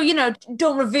 so,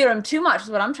 don't revere him too much is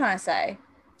what I'm trying to say.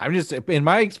 I'm just, in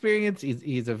my experience,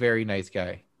 he's a very nice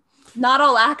guy. Not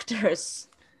all actors.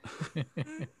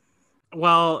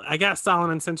 Well, I guess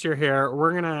Solomon, since you're here,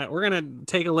 we're gonna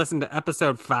take a listen to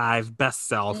episode 5, Best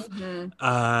Self,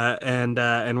 and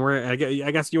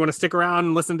I guess you want to stick around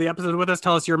and listen to the episode with us.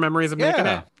 Tell us your memories of making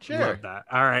it. Sure. Love that.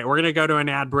 All right, we're gonna go to an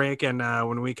ad break, and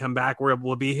when we come back,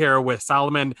 we'll be here with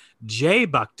Solomon J.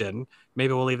 Buckton.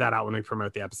 Maybe we'll leave that out when we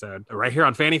promote the episode. Right here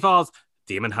on Fanny Falls,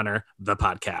 Demon Hunter, the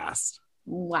podcast.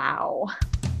 Wow.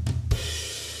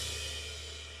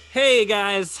 Hey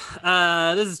guys,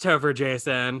 this is Topher,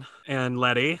 Jason, and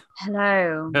Letty.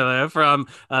 Hello from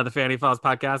the Fanny Falls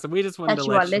podcast, and we just wanted that to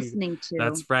you let are listening to.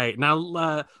 That's right.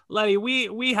 Now, Letty,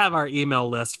 we have our email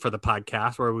list for the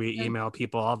podcast where we email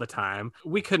people all the time.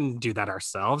 We couldn't do that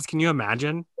ourselves. Can you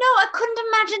imagine? No, I couldn't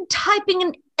imagine typing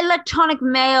an electronic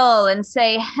mail and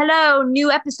say, hello,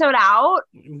 new episode out.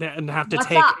 And have to What's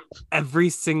take up? I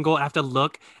have to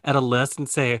look at a list and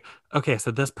say, okay,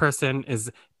 so this person is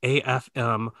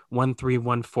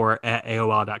AFM1314 at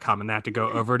AOL.com. And I have to go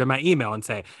over to my email and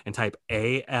type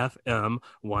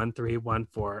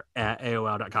AFM1314 at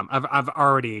AOL.com. I've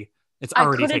already, it's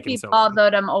already taken so long. I couldn't be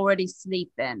bothered. I'm already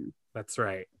sleeping. That's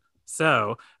right.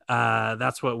 So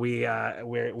that's what we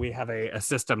have a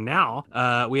system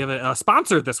now. We have a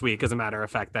sponsor this week, as a matter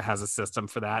of fact, that has a system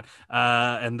for that.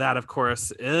 And that, of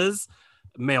course, is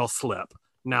Mail Slip.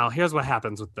 Now, here's what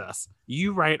happens with this.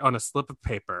 You write on a slip of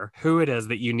paper who it is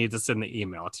that you need to send the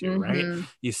email to, right?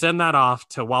 You send that off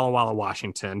to Walla Walla,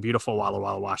 Washington, beautiful Walla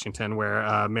Walla, Washington,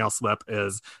 where Mail Slip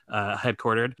is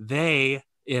headquartered. They,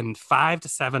 in 5 to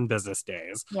 7 business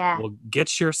days, will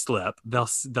get your slip. They'll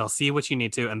see what you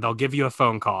need to, and they'll give you a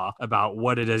phone call about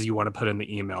what it is you want to put in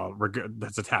the email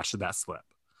that's attached to that slip.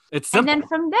 It's simple. And then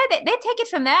from there, they take it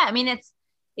from there. I mean,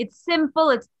 it's simple,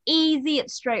 it's easy,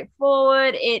 it's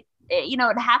straightforward. It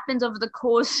happens over the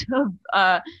course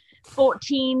of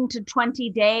 14 to 20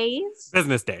 days.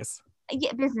 Business days.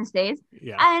 Yeah, business days.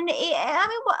 Yeah. And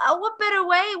what better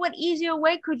way, what easier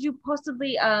way could you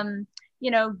possibly,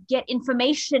 get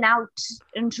information out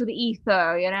into the ether,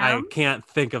 I can't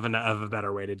think of a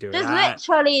better way to do it. There's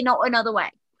literally not another way.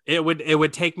 It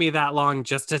would take me that long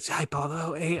just to type,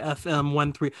 although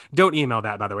AFM13. Don't email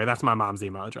that, by the way. That's my mom's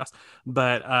email address.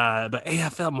 But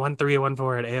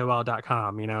AFM1314 at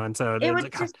AOL.com, and so it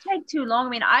would just take too long. I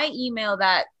mean, I email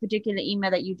that particular email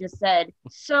that you just said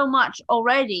so much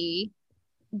already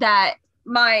that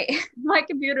my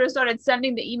computer started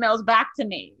sending the emails back to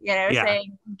me,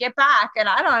 saying get back, and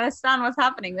I don't understand what's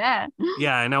happening there.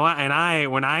 Yeah, I know.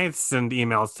 And when I send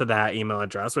emails to that email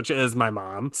address, which is my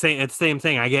mom, it's the same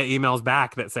thing. I get emails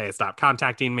back that say stop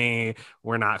contacting me,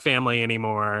 we're not family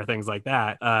anymore, things like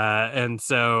that. And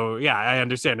so yeah, I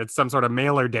understand it's some sort of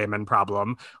mailer daemon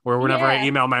problem where whenever I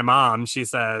email my mom, she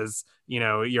says,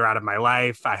 you're out of my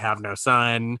life, I have no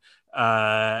son.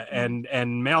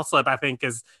 And Mail Slip, I think,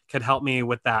 could help me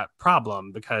with that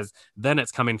problem, because then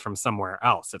it's coming from somewhere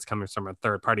else. It's coming from a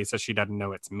third party, so she doesn't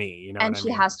know it's me. And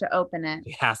she has to open it.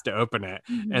 She has to open it.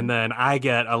 And then I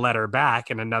get a letter back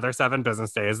in another 7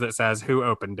 business days that says who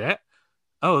opened it.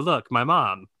 Oh, look, my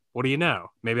mom. What do you know?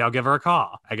 Maybe I'll give her a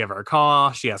call. I give her a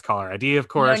call. She has caller ID, of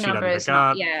course. She doesn't pick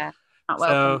up. Yeah.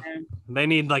 So they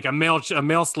need like a mail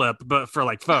slip, but for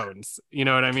like phones. You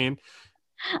know what I mean?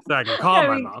 So I can call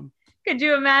my mom. Could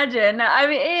you imagine? I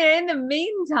mean, in the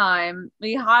meantime,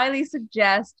 we highly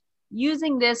suggest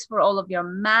using this for all of your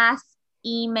mass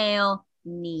email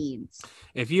needs.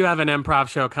 If you have an improv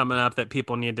show coming up that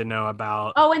people need to know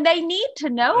about. Oh, and they need to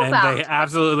know about it. They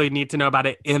absolutely need to know about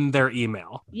it in their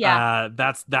email. Yeah.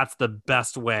 That's the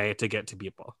best way to get to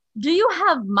people. Do you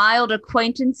have mild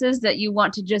acquaintances that you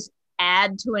want to just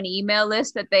add to an email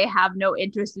list that they have no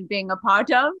interest in being a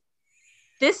part of?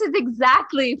 This is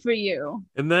exactly for you.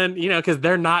 And then, because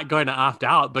they're not going to opt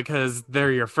out because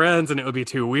they're your friends and it would be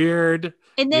too weird.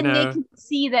 And then they can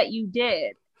see that you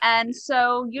did. And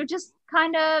so you're just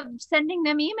kind of sending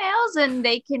them emails and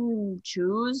they can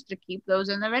choose to keep those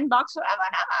in their inbox forever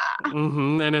and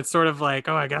ever. And it's sort of like,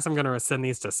 oh, I guess I'm going to send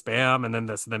these to spam. And then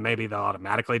maybe they'll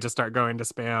automatically just start going to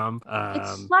spam.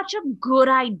 It's such a good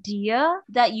idea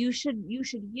that you should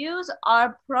use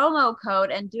our promo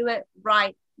code and do it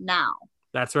right now.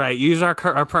 That's right. Use our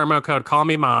promo code Call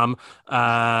Me Mom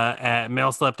at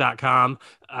mailslip.com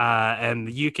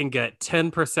and you can get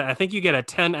 10%. I think you get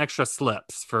 10 extra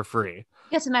slips for free.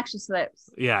 Get some extra slips.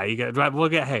 Yeah, we'll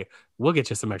get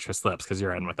you some extra slips because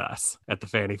you're in with us at the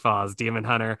Fanny Falls Demon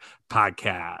Hunter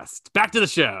podcast. Back to the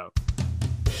show.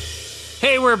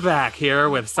 Hey, we're back here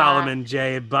with Solomon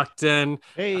J. Buckton.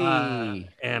 Hey.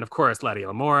 And of course, Letty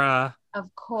Lamora.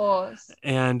 Of course.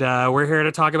 And we're here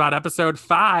to talk about episode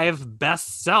 5,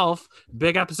 Best Self.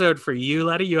 Big episode for you,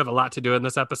 Letty. You have a lot to do in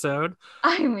this episode.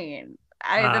 I mean,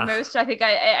 The most I think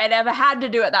I'd ever had to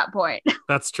do at that point.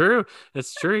 That's true.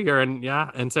 It's true. You're in,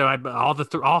 yeah. And so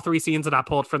all three scenes that I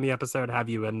pulled from the episode have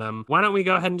you in them. Why don't we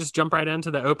go ahead and just jump right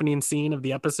into the opening scene of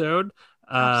the episode?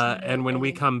 And when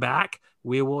we come back,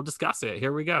 we will discuss it.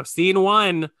 Here we go. Scene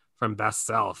 1 from Best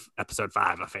Self, episode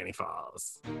 5 of Fanny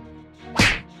Falls.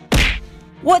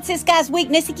 What's this guy's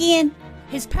weakness again?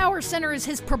 His power center is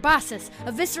his proboscis.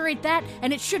 Eviscerate that,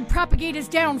 and it should propagate his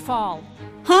downfall.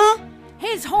 Huh?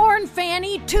 His horn,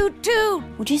 Fanny. Toot toot.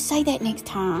 Well, just say that next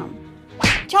time.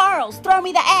 Charles, throw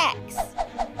me the axe.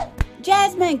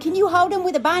 Jasmine, can you hold him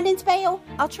with a binding spell?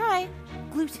 I'll try.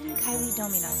 Gluten Kylie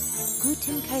Domino.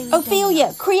 Gluten Kylie Ophelia,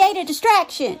 Domino. create a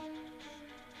distraction.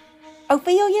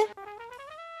 Ophelia?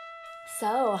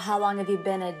 So, how long have you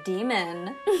been a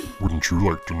demon? Wouldn't you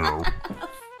like to know?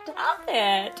 Stop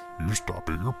it. You stop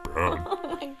it, you're bad.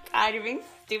 Oh my god, you're being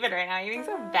stupid right now. You're being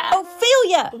so bad.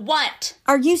 Ophelia! What?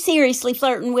 Are you seriously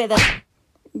flirting with a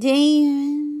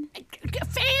demon?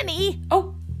 Fanny!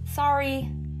 Oh, sorry.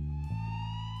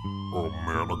 Oh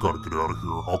man, I gotta get out of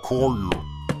here. I'll call you.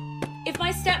 If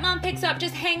my stepmom picks up,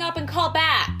 just hang up and call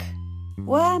back.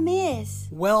 What I miss?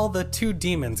 Well, the two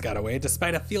demons got away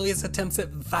despite Ophelia's attempts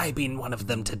at vibing one of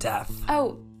them to death.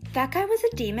 Oh, that guy was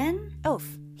a demon?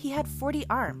 Oaf. He had 40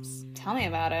 arms. Tell me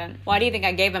about it. Why do you think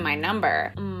I gave him my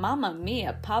number? Mamma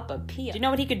mia, Papa Pia. Do you know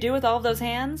what he could do with all of those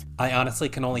hands? I honestly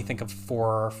can only think of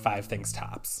 4 or 5 things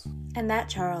tops. And that,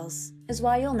 Charles, is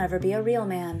why you'll never be a real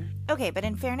man. Okay, but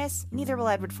in fairness, neither will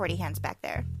Edward 40 Hands back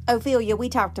there. Ophelia, we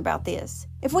talked about this.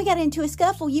 If we got into a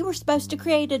scuffle, you were supposed to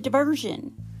create a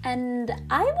diversion. And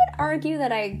I would argue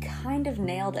that I kind of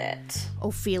nailed it.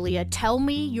 Ophelia, tell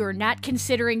me you're not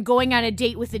considering going on a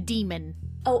date with a demon.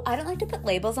 Oh, I don't like to put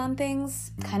labels on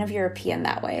things. Kind of European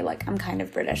that way. Like, I'm kind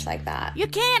of British like that. You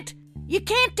can't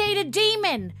date a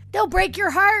demon. They'll break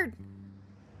your heart.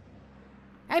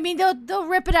 I mean, they'll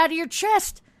rip it out of your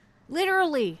chest.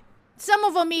 Literally. Some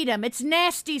of them eat them. It's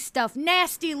nasty stuff.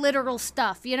 Nasty literal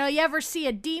stuff. You know, you ever see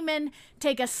a demon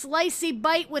take a slicey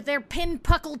bite with their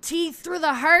pin-puckle teeth through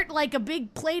the heart like a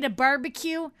big plate of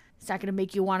barbecue? It's not going to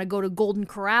make you want to go to Golden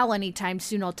Corral anytime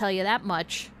soon, I'll tell you that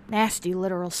much. Nasty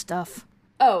literal stuff.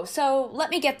 Oh, so let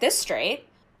me get this straight.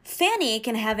 Fanny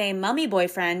can have a mummy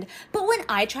boyfriend, but when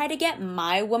I try to get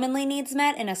my womanly needs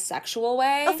met in a sexual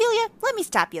way... Ophelia, let me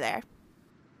stop you there.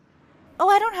 Oh,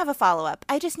 I don't have a follow-up.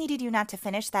 I just needed you not to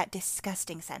finish that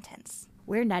disgusting sentence.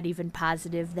 We're not even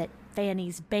positive that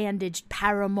Fanny's bandaged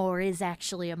paramour is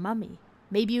actually a mummy.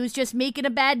 Maybe he was just making a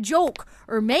bad joke,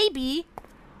 or maybe...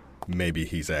 Maybe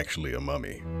he's actually a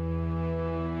mummy.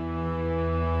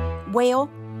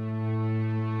 Well,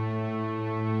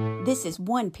 this is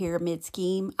one pyramid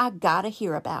scheme I gotta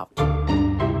hear about.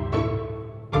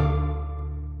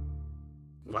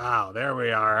 Wow, there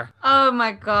we are. Oh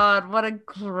my god, what a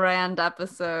grand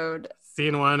episode.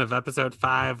 Scene 1 of episode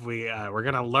 5. We're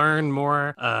gonna learn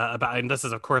more about, and this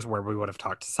is of course where we would have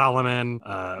talked to Solomon,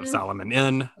 Solomon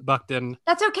in Buckton.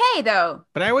 That's okay though.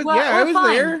 But I was, Well, I was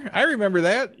fine. there. I remember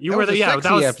that. You That were was there, a yeah. sexy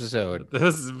That was episode.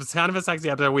 This was kind of a sexy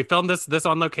episode. We filmed this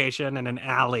on location in an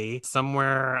alley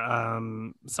somewhere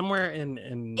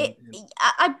in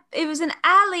It was an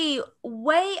alley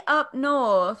way up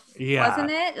north, yeah,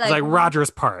 wasn't it? It was like Rogers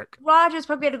Park. Rogers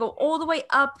Park. We had to go all the way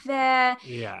up there.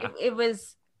 Yeah. It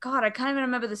was, God, I can't even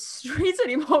remember the streets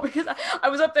anymore because I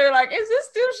was up there like, is this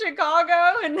still Chicago?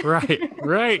 And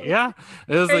Right, yeah.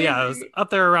 It was Crazy. up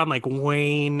there around like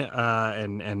Wayne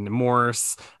and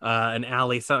Morse, an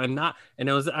alley. So and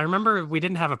it was. I remember we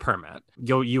didn't have a permit.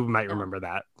 You might remember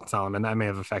that, Solomon. That may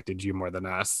have affected you more than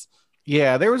us.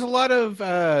 Yeah, there was a lot of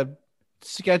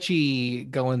sketchy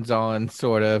goings on,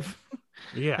 sort of.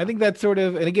 Yeah, I think that's sort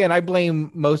of, and again, I blame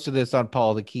most of this on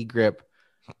Paul, the key grip.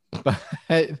 But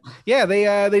yeah, they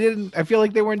didn't. I feel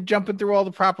like they weren't jumping through all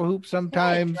the proper hoops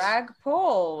sometimes. Hey, drag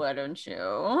Paul, why don't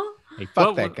you? Hey, fuck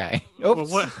What- that guy. what-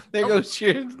 Oops, what- there goes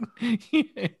your.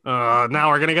 now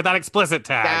we're gonna get that explicit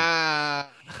tag.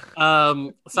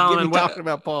 Solomon, Solomon, talking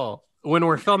about Paul. when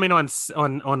we're filming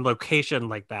on location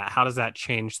like that, how does that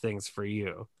change things for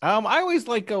you? I always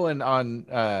like going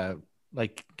on,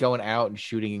 like going out and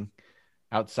shooting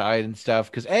outside and stuff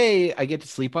because I get to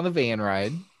sleep on the van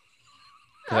ride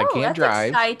because I can't that's drive,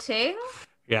 exciting.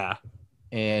 Yeah,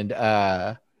 and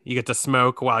you get to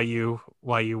smoke while you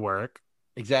work.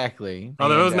 exactly.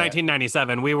 Although it was And,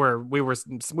 1997, we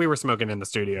were smoking in the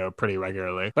studio pretty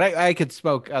regularly. but I could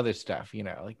smoke other stuff,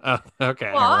 like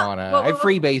Okay, What? marijuana. What- I what-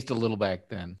 freebased a little back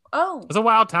then. Oh, it was a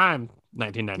wild time, It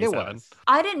 1997. was.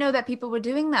 I didn't know that people were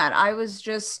doing that. I was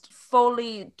just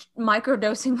fully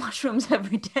microdosing mushrooms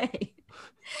every day.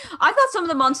 I thought some of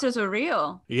the monsters were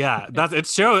real. Yeah, it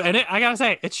shows, and I gotta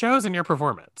say, it shows in your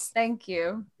performance. Thank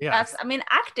you. Yes.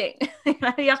 Acting.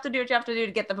 You have to do what you have to do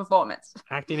to get the performance.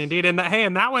 Acting indeed. And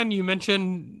in that one you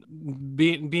mentioned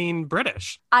being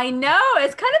British. I know.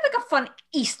 It's kind of like a fun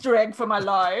Easter egg for my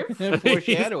life.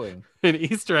 Foreshadowing. An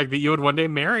Easter egg that you would one day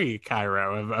marry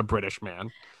Cairo, a British man.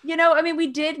 You know, I mean, we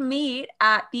did meet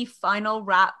at the final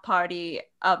wrap party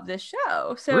of the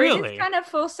show. So Really? It's kind of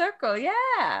full circle.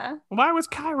 Yeah. Why was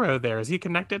Cairo there? Is he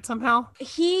connected somehow?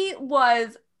 He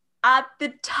was at the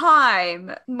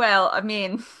time, well, I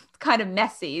mean, kind of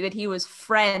messy that he was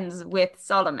friends with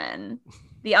Solomon,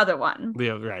 the other one.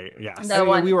 Right, yes. The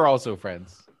one. We were also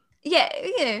friends. Yeah,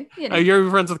 you know. Oh, you're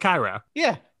friends with Cairo?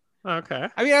 Yeah. Okay.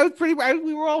 I mean,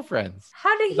 we were all friends.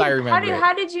 How did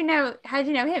you know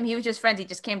him? He was just friends. He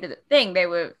just came to the thing.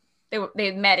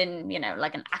 They met in,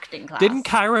 like an acting class. Didn't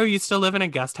Cairo used to live in a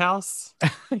guest house?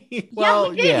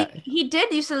 Well, yeah, he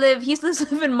did used to live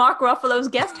in Mark Ruffalo's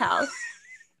guest house.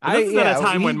 This is at a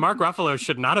time when Mark Ruffalo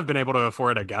should not have been able to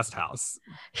afford a guest house.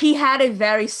 He had a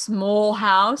very small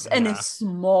house and a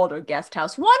smaller guest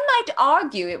house. One might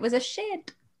argue it was a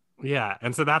shed. Yeah,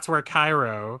 and so that's where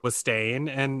Cairo was staying,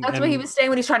 and that's where he was staying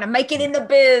when he's trying to make it in the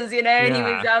biz, and Yeah. he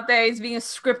was out there, he's being a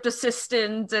script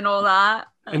assistant and all that.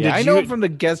 And I know him from the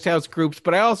guest house groups,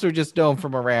 but I also just know him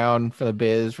from around for the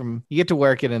biz. You get to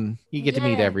work it and you get to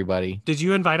meet everybody. Did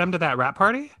you invite him to that rap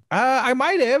party? I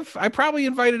might have. I probably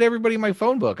invited everybody in my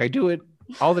phone book. I do it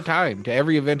all the time to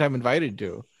every event I'm invited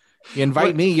to. You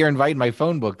invite me, you're inviting my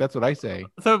phone book. That's what I say.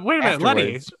 So wait a minute,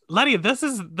 Afterwards. Letty, this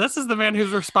is the man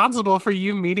who's responsible for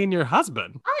you meeting your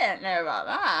husband. I don't know about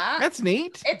that. That's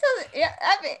neat. It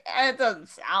doesn't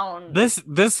sound.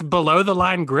 This below the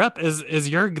line grip is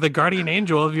the guardian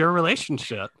angel of your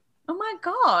relationship. Oh my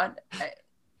god.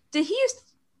 Did he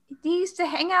used to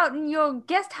hang out in your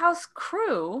guest house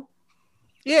crew?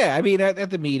 Yeah, I mean, at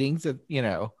the meetings,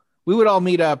 we would all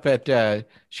meet up at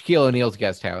Shaquille O'Neal's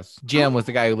guest house. Jim was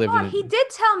the guy who lived in it. He did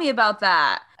tell me about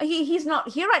that. He's not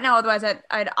here right now. Otherwise,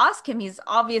 I'd ask him. He's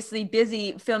obviously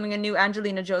busy filming a new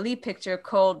Angelina Jolie picture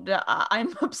called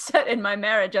 "I'm Upset in My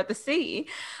Marriage at the Sea."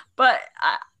 But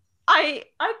I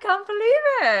can't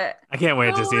believe it. I can't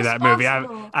wait to So see that movie.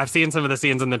 responsible. I've seen some of the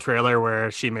scenes in the trailer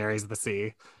where she marries the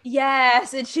sea.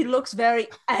 Yes, and she looks very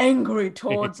angry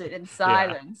towards it in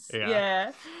silence.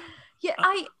 yeah. Yeah.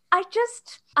 I guess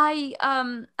I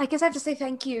have to say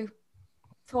thank you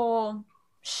for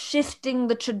shifting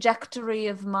the trajectory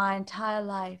of my entire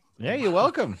life. Yeah, you're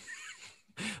welcome.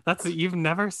 You've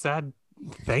never said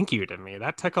thank you to me.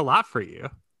 That took a lot for you.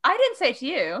 I didn't say to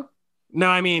you. No,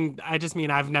 I just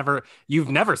mean you've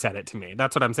never said it to me.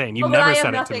 That's what I'm saying. You've Well, never I am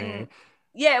said nothing- it to me.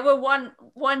 Yeah, well,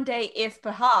 one day, if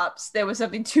perhaps there was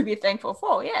something to be thankful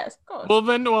for, yes, of course.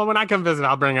 Well, when I come visit,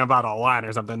 I'll bring a bottle of wine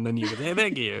or something. Then you can say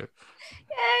thank you.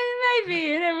 Yeah,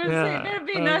 maybe. It'd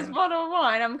be a nice bottle of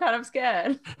wine. I'm kind of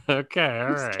scared. Okay, all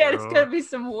I'm right. scared it's going to be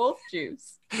some wolf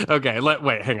juice. Okay,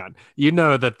 wait, hang on. You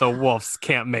know that the wolves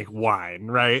can't make wine,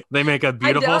 right? They make a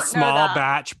beautiful don't know small that.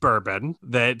 batch bourbon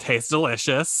that tastes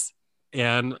delicious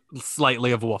and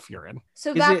slightly of wolf urine.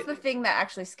 So Is that's it- the thing that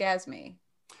actually scares me.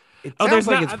 It Oh, sounds there's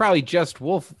like not- it's probably just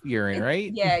wolf urine,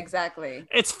 right? Yeah, exactly.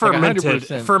 It's Like fermented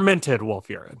 100%. fermented wolf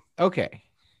urine. Okay.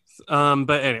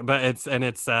 But it's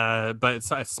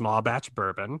a small batch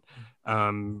bourbon.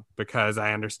 Because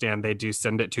I understand they do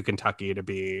send it to Kentucky to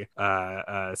be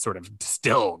sort of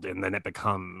distilled, and then it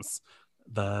becomes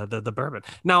the bourbon.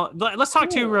 Now let's talk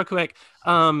to you real quick.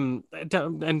 I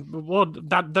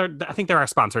think they're our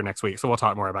sponsor next week, so we'll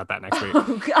talk more about that next week.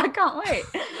 I can't wait.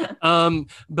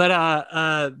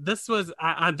 This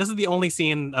is the only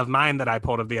scene of mine that I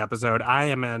pulled of the episode. I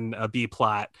am in a B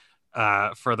plot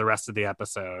for the rest of the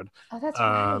episode. Oh, that's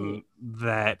right.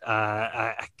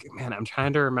 I'm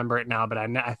trying to remember it now, but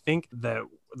I think that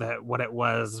what it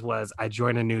was I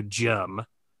joined a new gym.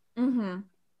 Mm-hmm.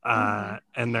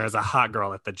 And there's a hot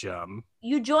girl at the gym.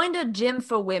 You joined a gym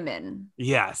for women.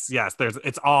 Yes.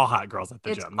 It's all hot girls at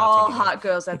the gym. It's all hot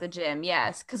girls at the gym.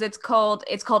 Yes, because it's called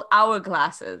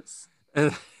Hourglasses.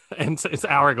 And it's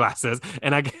hourglasses,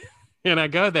 and I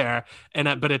go there,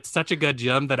 but it's such a good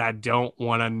gym that I don't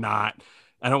want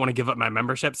to give up my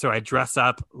membership, so I dress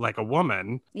up like a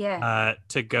woman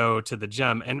to go to the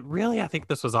gym. And really, I think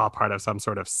this was all part of some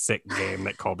sort of sick game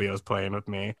that Colby was playing with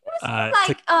me.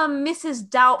 Mrs.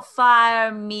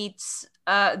 Doubtfire meets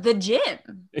the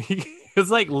gym. It's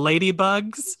like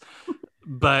Ladybugs,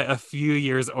 but a few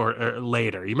years or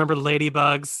later. You remember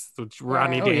Ladybugs, with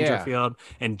Rodney Yeah. Dangerfield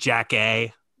and Jack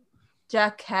A.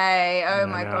 Jack Hay. Oh I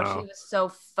my gosh, know. he was so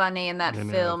funny in that I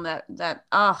know. film.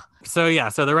 So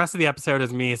so the rest of the episode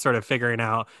is me sort of figuring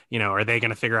out, are they going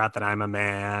to figure out that I'm a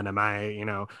man? Am I,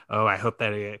 I hope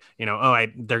that,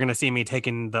 they're going to see me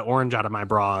taking the orange out of my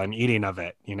bra and eating of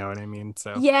it. You know what I mean?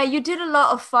 So Yeah, you did a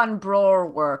lot of fun bra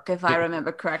work, if I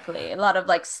remember correctly. A lot of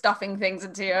like stuffing things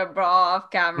into your bra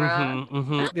off camera.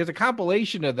 There's a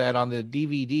compilation of that on the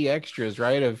DVD extras,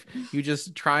 right? Of you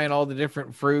just trying all the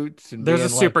different fruits. And there's a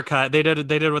being like, super cut. They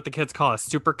did what the kids call a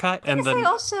super cut. And then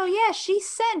also, she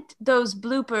sent those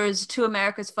bloopers to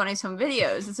America's Funniest Home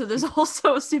Videos. And so there's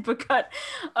also a super cut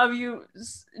of you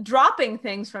dropping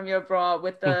things from your bra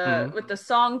with the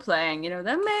song playing,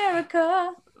 the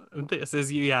America. This is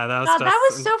that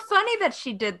was so funny that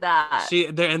she did that.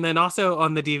 And then also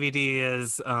on the DVD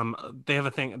is they have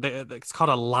a thing it's called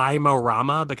a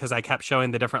lime-o-rama, because I kept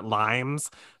showing the different limes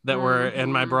that were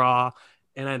in my bra,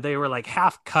 and they were like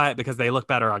half cut because they look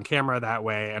better on camera that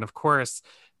way. And of course,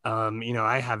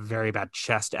 I have very bad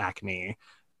chest acne,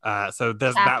 so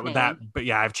there's that. But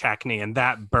I have chacne, and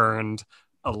that burned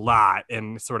a lot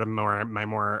in sort of my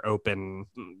more open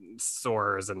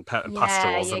sores and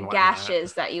pustules and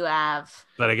gashes that you have.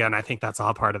 But again, I think that's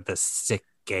all part of this sick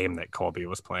game that Colby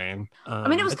was playing.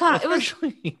 It was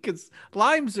because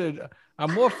limes are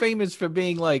more famous for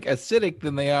being like acidic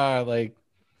than they are like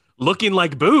looking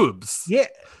like boobs.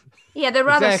 Yeah, they're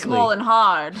rather small and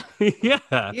hard.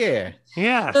 Yeah.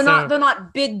 They're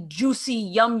not big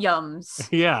juicy yums.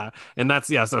 Yeah. And that's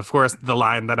so of course the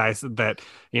line that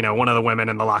one of the women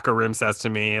in the locker room says to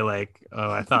me, like,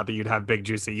 "Oh, I thought that you'd have big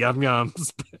juicy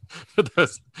yums." But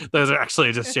those are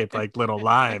actually just shaped like little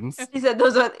limes. He said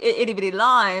those are itty bitty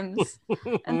limes.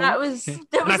 And that was and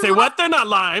I say, "What? They're not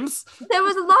limes." There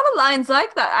was a lot of lines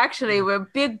like that actually, where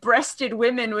big breasted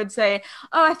women would say,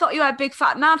 "Oh, I thought you had big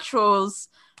fat naturals,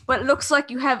 but it looks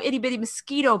like you have itty bitty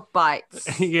mosquito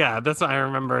bites." Yeah, that's what I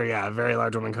remember. Yeah, a very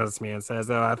large woman comes to me and says,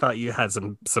 "Oh, I thought you had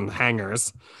some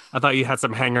hangers. I thought you had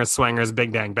some hangers, swangers,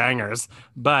 big dang bangers.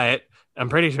 But I'm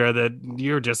pretty sure that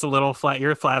you're just a little flat.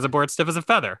 You're flat as a board, stiff as a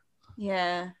feather."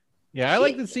 Yeah. Yeah, I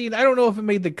like the scene. I don't know if it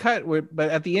made the cut, but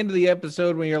at the end of the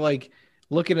episode, when you're like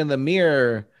looking in the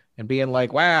mirror and being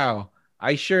like, "Wow,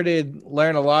 I sure did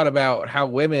learn a lot about how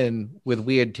women with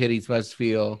weird titties must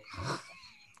feel."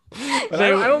 But I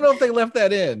don't know if they left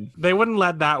that in. They wouldn't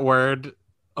let that word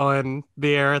on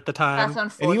the air at the time. That's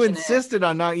unfortunate. And you insisted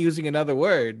on not using another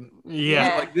word.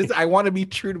 Yeah. Like this, I want to be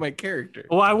true to my character.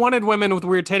 Well, I wanted women with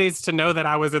weird titties to know that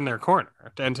I was in their corner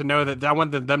and to know that I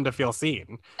wanted them to feel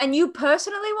seen. And you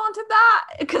personally wanted that?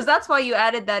 Because that's why you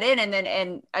added that in.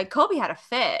 And Colby had a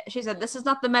fit. She said, "This is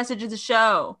not the message of the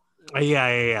show."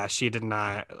 Yeah. She did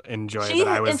not enjoy that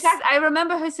I was. In fact, I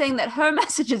remember her saying that her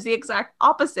message is the exact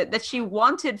opposite, that she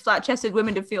wanted flat-chested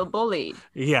women to feel bullied.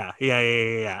 Yeah.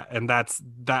 And that's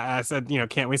that. I said,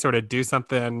 can't we sort of do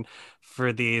something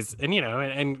for these? And,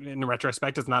 and in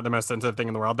retrospect, it's not the most sensitive thing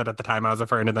in the world that at the time I was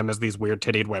referring to them as these weird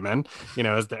tittied women,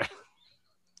 is there.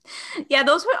 Yeah,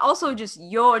 those were also just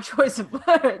your choice of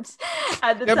words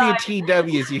at the time.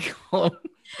 WTW, as you call them.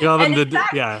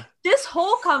 This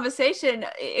whole conversation,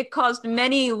 it caused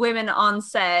many women on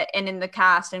set and in the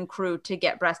cast and crew to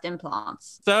get breast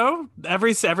implants. So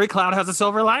every cloud has a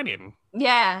silver lining.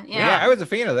 Yeah. I was a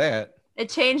fan of that. It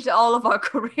changed all of our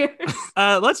careers.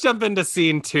 Let's jump into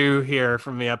scene 2 here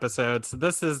from the episode. So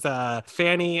this is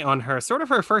Fanny on her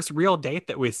first real date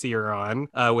that we see her on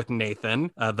with Nathan,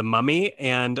 the mummy,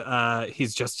 and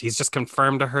he's just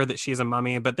confirmed to her that she's a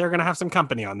mummy, but they're gonna have some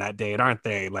company on that date, aren't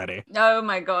they, Letty? Oh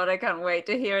my god, I can't wait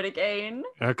to hear it again.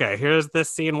 Okay, here's this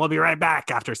scene. We'll be right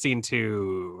back after scene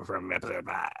 2 from episode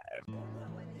 5.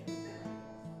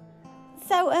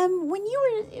 So, when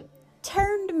you were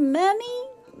turned mummy,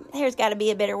 there's got to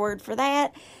be a better word for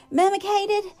that.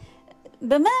 Mummicated?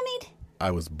 Bemummied? I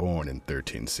was born in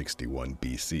 1361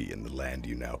 BC in the land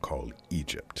you now call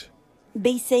Egypt.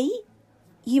 BC?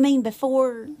 You mean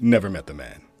before? Never met the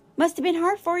man. Must have been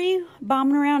hard for you,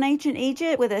 bombing around ancient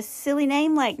Egypt with a silly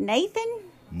name like Nathan?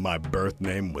 My birth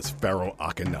name was Pharaoh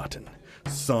Akhenaten,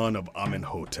 son of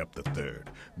Amenhotep III,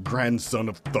 grandson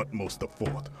of Thutmose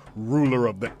IV, ruler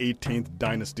of the 18th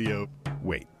dynasty of...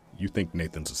 Wait, you think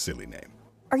Nathan's a silly name?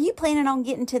 Are you planning on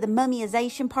getting to the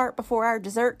mummiization part before our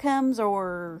dessert comes,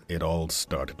 or...? It all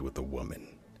started with a woman,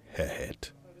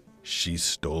 Hehet. She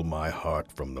stole my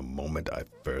heart from the moment I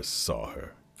first saw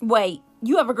her. Wait,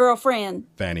 you have a girlfriend?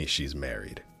 Fanny, she's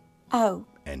married. Oh.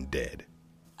 And dead.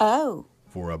 Oh.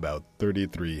 For about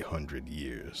 3,300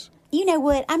 years. You know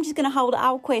what? I'm just going to hold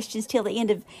all questions till the end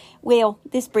of,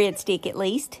 this breadstick at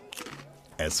least.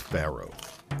 As Pharaoh,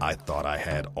 I thought I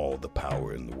had all the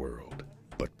power in the world.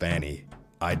 But Fanny,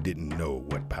 I didn't know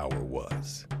what power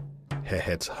was.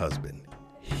 Hehet's husband,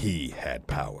 he had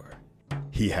power.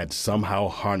 He had somehow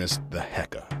harnessed the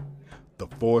Heka, the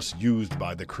force used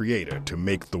by the Creator to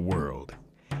make the world.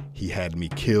 He had me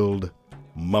killed,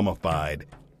 mummified,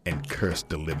 and cursed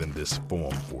to live in this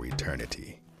form for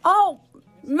eternity. Oh,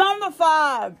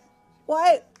 mummified.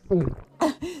 What?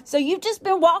 So you've just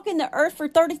been walking the earth for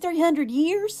 3,300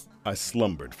 years? I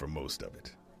slumbered for most of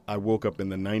it. I woke up in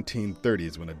the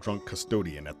 1930s when a drunk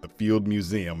custodian at the Field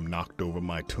Museum knocked over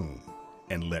my tomb.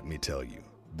 And let me tell you,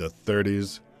 the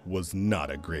 30s was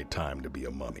not a great time to be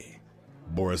a mummy.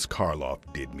 Boris Karloff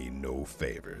did me no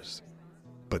favors.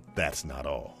 But that's not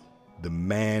all. The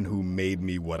man who made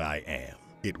me what I am.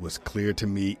 It was clear to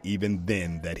me even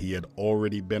then that he had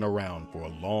already been around for a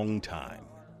long time,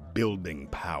 building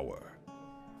power.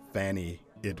 Fanny,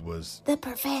 it was... The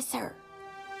professor.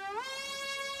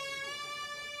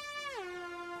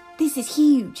 This is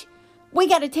huge. We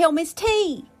gotta tell Miss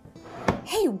T.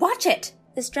 Hey, watch it!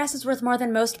 This dress is worth more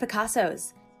than most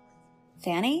Picassos.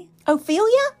 Fanny?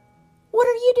 Ophelia? What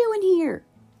are you doing here?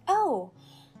 Oh,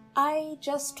 I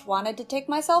just wanted to take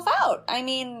myself out. I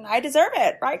mean, I deserve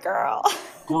it, right, girl?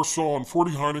 Garcon,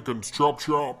 40 Heinekens, chop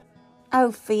chop.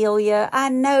 Ophelia, I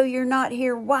know you're not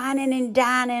here whining and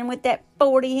dining with that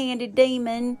 40-handed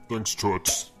demon. Thanks,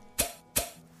 Toots.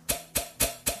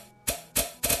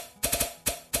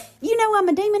 You know I'm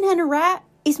a demon hunter, right?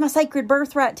 It's my sacred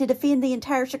birthright to defend the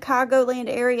entire Chicagoland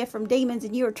area from demons,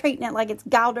 and you are treating it like it's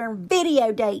goddamn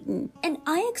video dating. And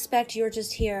I expect you're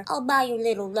just here all by your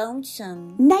little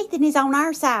lonesome. Nathan is on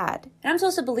our side. And I'm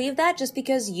supposed to believe that just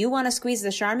because you want to squeeze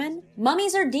the Charmin?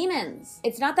 Mummies are demons.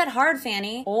 It's not that hard,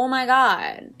 Fanny. Oh my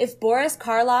god. If Boris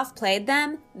Karloff played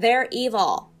them, they're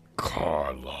evil.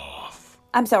 Karloff.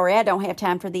 I'm sorry, I don't have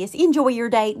time for this. Enjoy your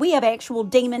date. We have actual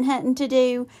demon hunting to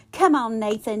do. Come on,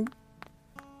 Nathan.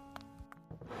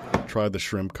 Try the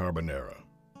shrimp carbonara.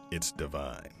 It's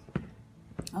divine.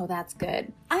 Oh, that's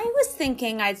good. I was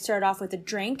thinking I'd start off with a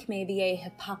drink, maybe a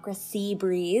hypocrisy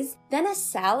breeze, then a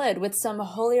salad with some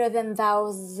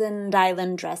holier-than-thousand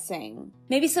island dressing.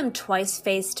 Maybe some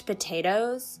twice-faced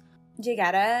potatoes. Do you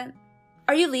get it?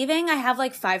 Are you leaving? I have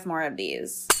like 5 more of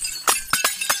these.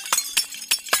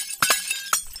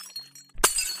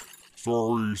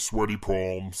 Sorry, sweaty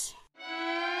palms.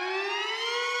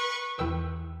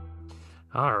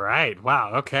 All right.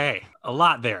 Wow. Okay. A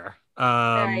lot there.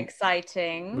 Very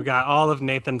exciting. We got all of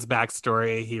Nathan's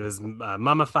backstory. He was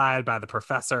mummified by the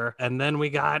professor. And then we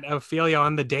got Ophelia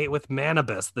on the date with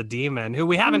Manibus, the demon, who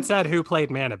we haven't said who played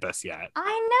Manibus yet. I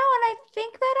know, and I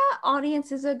think that our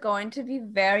audiences are going to be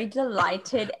very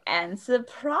delighted and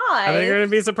surprised. I think you're going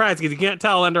to be surprised because you can't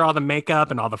tell under all the makeup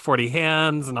and all the 40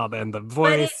 hands and all the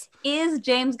voice. But it is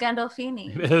James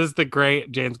Gandolfini. It is the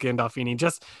great James Gandolfini,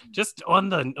 just on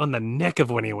the nick of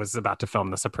when he was about to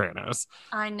film The Sopranos.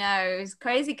 I know. It's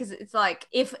crazy because it's like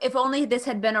if only this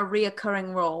had been a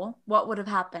reoccurring role, what would have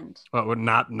happened? What would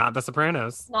not The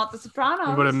Sopranos? Not The Sopranos.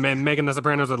 We would have been making The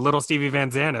Sopranos with little Stevie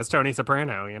Van Zandt as Tony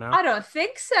Soprano, you know? I don't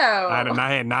think so.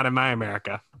 Not in my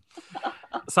America.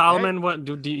 Solomon, what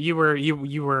you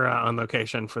were on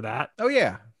location for that? Oh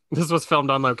yeah. This was filmed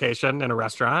on location in a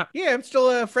restaurant. Yeah, I'm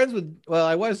still friends with. Well,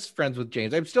 I was friends with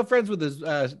James. I'm still friends with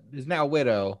his now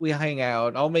widow. We hang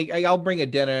out. I'll bring a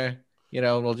dinner. You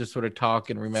know, and we'll just sort of talk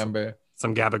and remember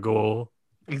some gabagool.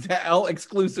 Exactly,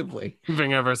 exclusively.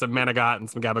 Bring over some manigot and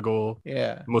some gabagool.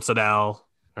 Yeah, mozzarella,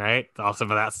 right? All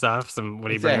some of that stuff. What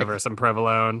do you bring over? Some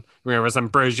provolone. Bring over some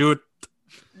prosciutto.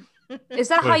 Is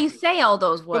that how you say all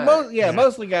those words?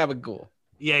 Mostly gabagool.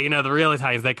 Yeah, you know, the real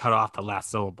Italians, they cut off the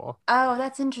last syllable. Oh,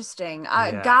 that's interesting.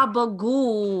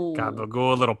 Gabagool.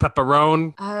 Gabagool, a little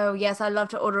pepperoni. Oh, yes, I love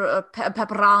to order a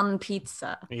pepperoni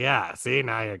pizza. Yeah, see,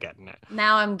 now you're getting it.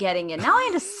 Now I'm getting it. Now I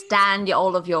understand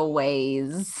all of your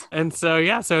ways. And so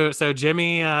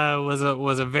Jimmy was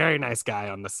a very nice guy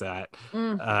on the set.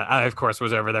 I, of course,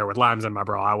 was over there with limes in my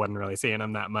bra. I wasn't really seeing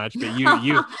him that much, but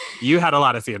you had a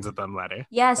lot of scenes with them, Letty.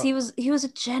 Yes, he was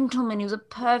a gentleman. He was a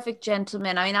perfect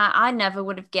gentleman. I mean, I never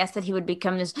would have guessed that he would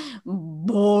become this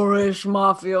boorish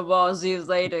mafia boss years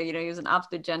later. You know, he was an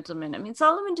absolute gentleman. I mean,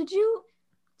 Solomon, did you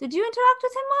interact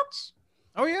with him much?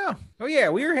 Oh yeah,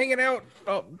 we were hanging out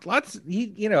lots.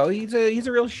 He's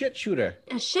a real shit shooter.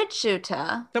 A shit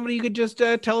shooter? Somebody you could just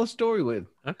tell a story with.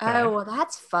 Okay. Oh, well,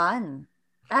 that's fun.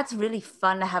 That's really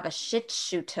fun to have a shit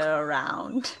shooter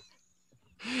around.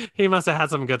 He must have had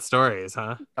some good stories,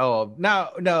 huh? Oh,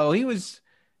 no, he was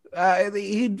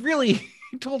he really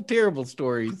told terrible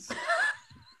stories.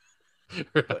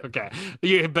 Okay.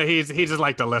 But he just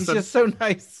liked to listen. He's just so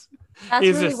nice. That's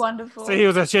really wonderful. So he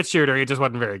was a shit shooter. He just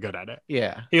wasn't very good at it.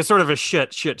 Yeah. He was sort of a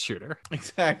shit shooter.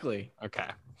 Exactly. Okay.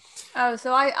 Oh,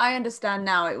 so I understand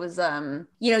now. It was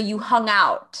you hung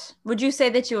out. Would you say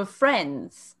that you were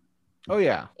friends? Oh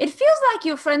yeah. It feels like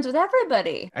you're friends with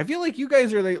everybody. I feel like you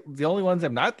guys are the only ones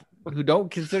I'm not, who don't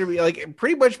consider me, like,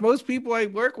 pretty much most people I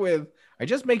work with, I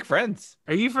just make friends.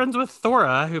 Are you friends with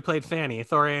Thora, who played Fanny,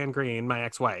 Thora Ann Green, my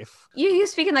ex-wife? You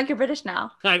speaking like you're British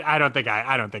now. I don't think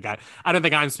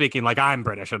I'm speaking like I'm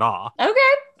British at all. Okay.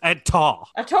 At all.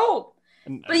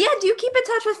 But yeah, do you keep in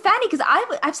touch with Fanny? Because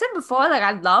I've said before, like,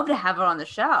 I'd love to have her on the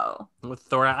show. With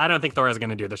Thora, I don't think Thora's going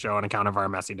to do the show on account of our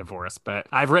messy divorce, but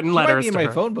I've written She letters might be in to my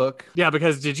her. phone book. Yeah,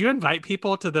 because did you invite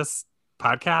people to this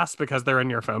podcast because they're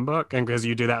in your phone book and because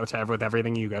you do that with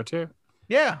everything you go to?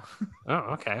 Yeah.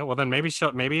 Oh, okay. Well, then maybe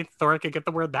Thora could get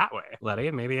the word that way, Letty,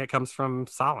 and maybe it comes from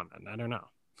Solomon. I don't know.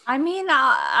 I mean,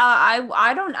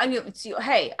 I don't. I mean,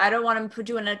 hey, I don't want to put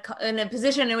you in a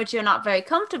position in which you're not very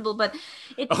comfortable, but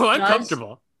I'm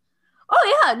comfortable.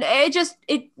 Oh yeah,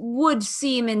 it would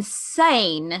seem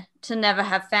insane to never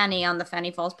have Fanny on the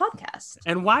Fanny Falls podcast.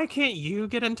 And why can't you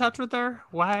get in touch with her?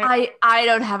 Why? I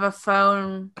don't have a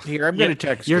phone. Here, I'm gonna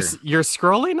text her. You're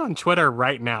scrolling on Twitter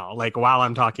right now, like while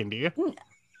I'm talking to you.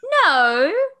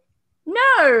 No,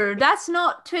 that's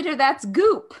not Twitter. That's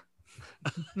Goop.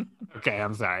 Okay,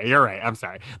 I'm sorry. You're right. I'm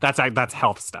sorry. That's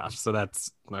health stuff. So that's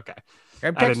okay.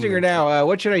 I'm texting her now.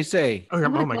 What should I say? Oh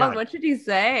my god. What should he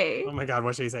say? Oh my god.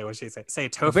 What should he say? What should he say? Say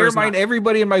Topher's Bear in mind,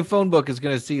 everybody in my phone book is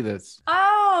gonna see this.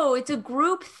 Oh, it's a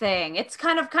group thing. It's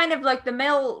kind of like the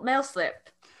mail slip.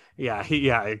 Yeah.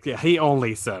 He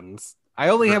only sends. I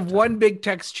only have one big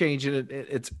text change, and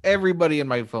it's everybody in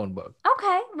my phone book.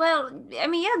 Okay. Well, I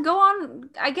mean, yeah. Go on.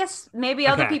 I guess maybe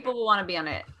other people will want to be on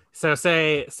it. So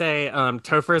say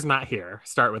Topher's not here.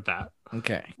 Start with that.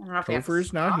 Okay.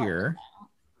 Topher's not here.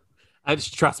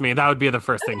 Trust me, that would be the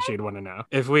first thing she'd want to know.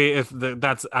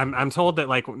 I'm told that,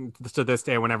 like, to this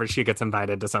day, whenever she gets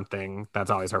invited to something,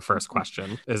 that's always her first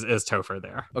question is Topher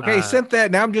there? Okay, sent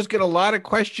that. Now I'm just getting a lot of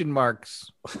question marks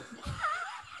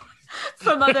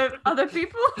from other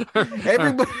people.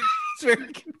 Everybody's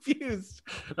very confused.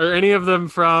 Are any of them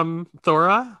from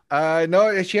Thora?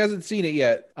 No, she hasn't seen it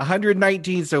yet.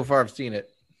 119 so far have seen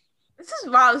it. This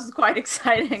is quite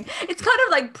exciting. It's kind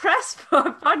of like press for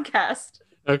a podcast.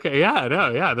 Okay,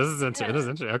 this is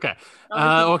interesting. Okay.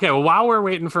 Okay, well, while we're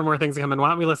waiting for more things to come in, why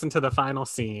don't we listen to the final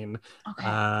scene?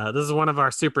 Okay. This is one of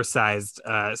our supersized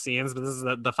scenes, but this is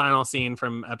the final scene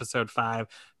from episode 5.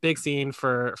 Big scene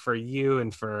for you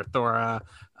and for Thora.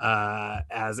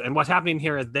 And what's happening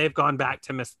here is they've gone back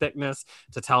to Miss Thickness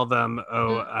to tell them,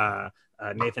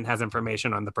 Nathan has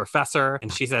information on the professor.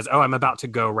 And she says, I'm about to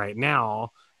go right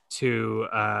now to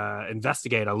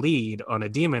investigate a lead on a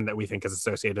demon that we think is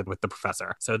associated with the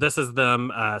professor. So this is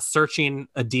them searching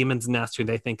a demon's nest who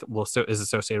they think is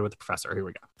associated with the professor. Here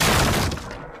we go.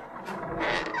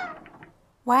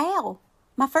 Wow,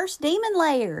 my first demon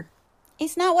lair.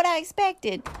 It's not what I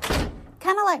expected.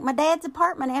 Kind of like my dad's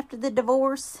apartment after the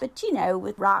divorce, but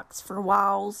with rocks for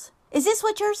walls. Is this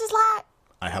what yours is like?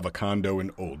 I have a condo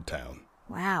in Old Town.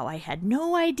 Wow, I had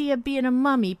no idea being a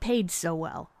mummy paid so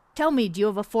well. Tell me, do you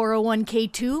have a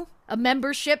 401k too? A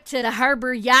membership to the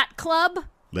Harbor Yacht Club?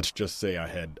 Let's just say I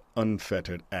had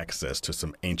unfettered access to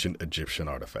some ancient Egyptian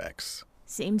artifacts.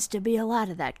 Seems to be a lot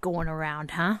of that going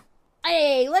around, huh?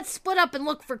 Hey, let's split up and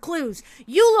look for clues.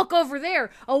 You look over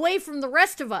there, away from the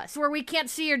rest of us, where we can't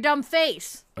see your dumb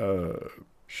face.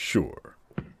 Sure.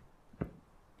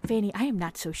 Fanny, I am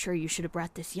not so sure you should have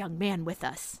brought this young man with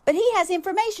us. But he has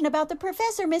information about the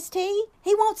professor, Miss T.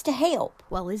 He wants to help.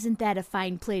 Well, isn't that a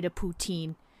fine plate of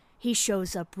poutine? He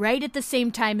shows up right at the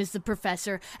same time as the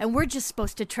professor, and we're just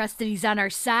supposed to trust that he's on our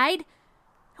side?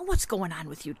 And what's going on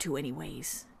with you two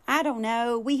anyways? I don't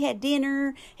know. We had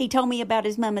dinner. He told me about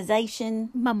his mummification.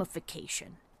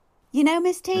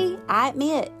 Miss T, I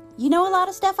admit, you know a lot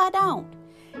of stuff I don't.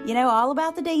 You know all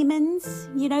about the demons.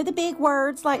 You know the big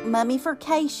words like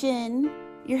mummification.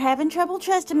 You're having trouble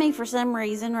trusting me for some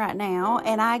reason right now,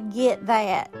 and I get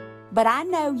that. But I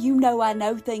know I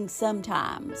know things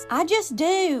sometimes. I just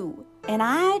do. And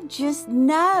I just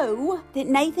know that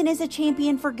Nathan is a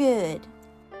champion for good.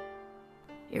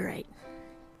 You're right.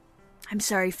 I'm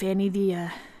sorry, Fanny. The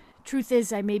truth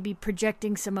is I may be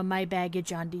projecting some of my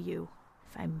baggage onto you.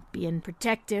 If I'm being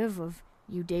protective of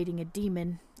you dating a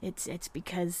demon, it's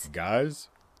because... Guys?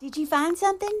 Did you find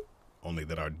something? Only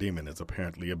that our demon is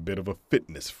apparently a bit of a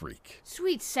fitness freak.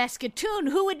 Sweet Saskatoon,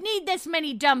 who would need this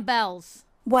many dumbbells?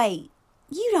 Wait,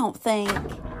 you don't think...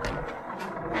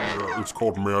 Yeah, it's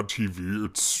called Mad TV.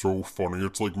 It's so funny.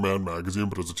 It's like Mad Magazine,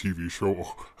 but as a TV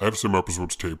show. I have some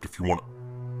episodes taped if you want.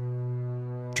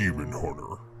 Demon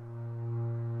Hunter.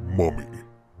 Mummy.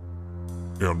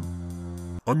 And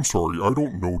I'm sorry, I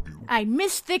don't know you. I'm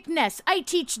Miss Thickness. I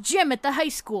teach gym at the high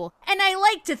school, and I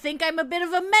like to think I'm a bit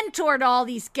of a mentor to all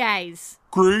these guys.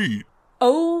 Great.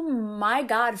 Oh my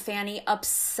god, Fanny,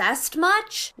 obsessed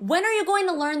much? When are you going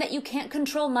to learn that you can't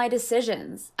control my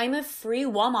decisions? I'm a free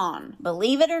woman.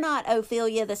 Believe it or not,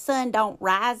 Ophelia, the sun don't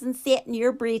rise and set in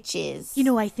your britches. You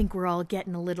know, I think we're all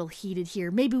getting a little heated here.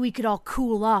 Maybe we could all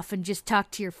cool off and just talk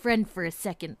to your friend for a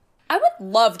second. I would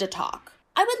love to talk.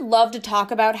 I would love to talk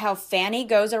about how Fanny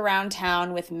goes around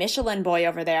town with Michelin Boy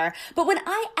over there, but when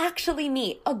I actually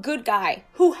meet a good guy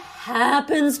who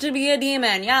happens to be a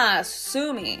demon, yeah,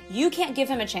 sue me, you can't give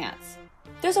him a chance.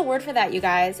 There's a word for that, you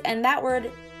guys, and that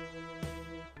word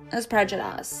is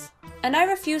prejudice. And I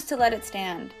refuse to let it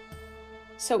stand.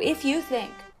 So if you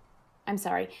think, I'm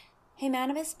sorry, hey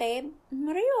Manavis, babe,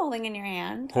 what are you holding in your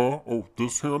hand? Huh? Oh,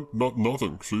 this hand?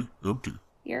 Nothing. See? Empty.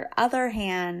 Your other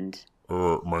hand.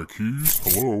 My keys?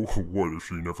 Hello? What, has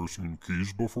she never seen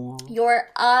keys before? Your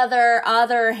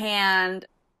other hand.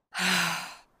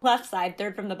 Left side,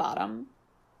 third from the bottom.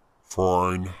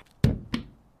 Fine.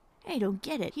 I don't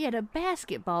get it. He had a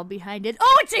basketball behind it.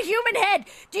 Oh, it's a human head!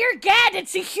 Dear God,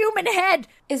 it's a human head!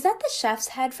 Is that the chef's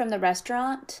head from the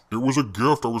restaurant? It was a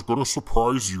gift. I was gonna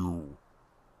surprise you.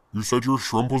 You said your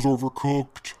shrimp was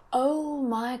overcooked. Oh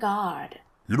my god.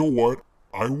 You know what?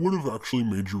 I would have actually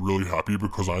made you really happy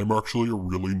because I'm actually a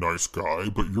really nice guy,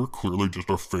 but you're clearly just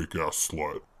a fake-ass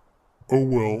slut. Oh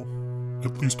well,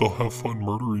 at least I'll have fun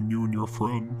murdering you and your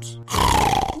friends.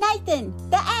 Nathan,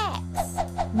 the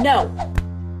axe! No,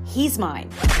 he's mine.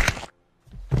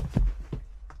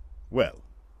 Well,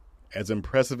 as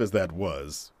impressive as that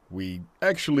was, we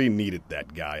actually needed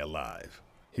that guy alive.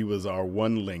 He was our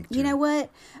one link to... You know what?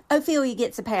 Ophelia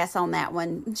gets a pass on that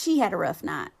one. She had a rough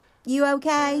night. You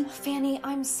okay? Fanny,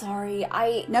 I'm sorry.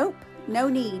 Nope, no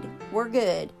need. We're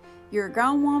good. You're a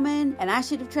grown woman, and I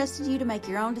should have trusted you to make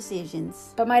your own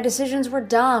decisions. But my decisions were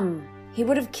dumb. He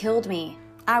would have killed me.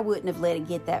 I wouldn't have let it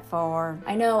get that far.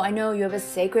 I know. You have a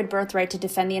sacred birthright to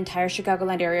defend the entire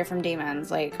Chicagoland area from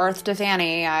demons. Like, Earth to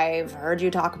Fanny, I've heard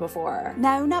you talk before.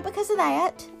 No, not because of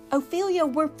that. Ophelia,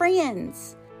 we're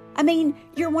friends. I mean,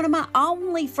 you're one of my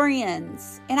only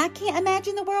friends, and I can't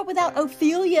imagine the world without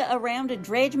Ophelia around to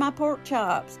dredge my pork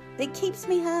chops. That keeps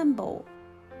me humble.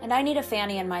 And I need a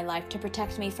Fanny in my life to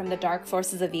protect me from the dark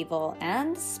forces of evil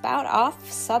and spout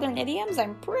off southern idioms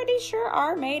I'm pretty sure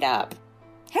are made up.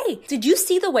 Hey, did you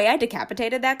see the way I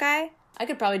decapitated that guy? I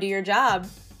could probably do your job.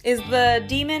 Is the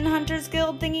Demon Hunters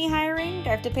Guild thingy hiring? Do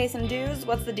I have to pay some dues?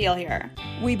 What's the deal here?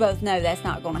 We both know that's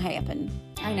not going to happen.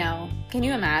 I know. Can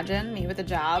you imagine me with a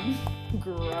job?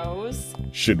 Gross.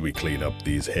 Should we clean up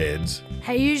these heads?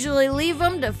 I usually leave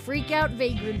them to freak out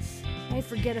vagrants. I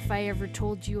forget if I ever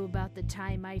told you about the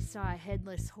time I saw a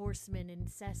headless horseman in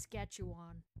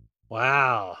Saskatchewan.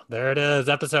 Wow, there it is,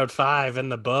 episode 5 in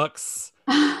the books.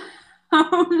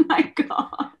 Oh my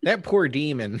god. That poor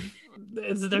demon.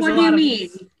 There's What a do lot you of- mean?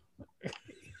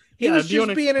 He Yeah, was do you just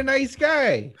wanna- being a nice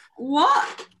guy.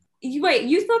 What? Wait,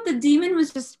 you thought the demon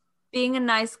was just being a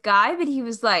nice guy, but he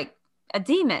was like a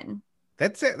demon.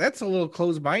 That's it. That's a little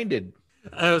closed-minded.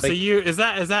 Oh, so Like- is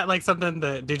that like something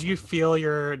that did you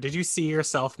see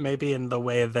yourself maybe in the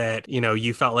way that,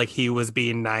 you felt like he was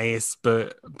being nice,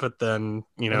 but then,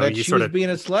 And that you she sort was of being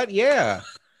a slut. Yeah.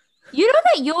 You know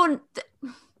that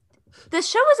the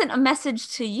show isn't a message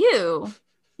to you.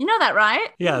 You know that, right?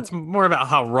 yeah, it's more about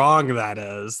how wrong that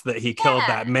is that he killed Yeah.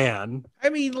 that man. I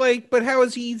mean, but how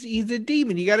is he's a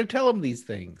demon? You got to tell him these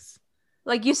things.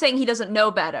 Like you saying he doesn't know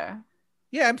better.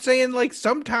 Yeah, I'm saying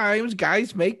sometimes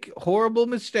guys make horrible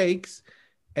mistakes,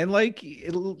 and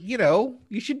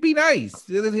you should be nice.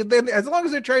 As long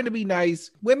as they're trying to be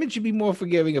nice, women should be more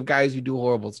forgiving of guys who do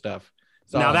horrible stuff.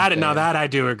 That's all I'm saying. That I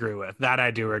do agree with. That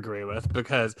I do agree with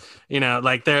because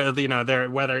they're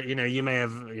whether you may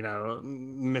have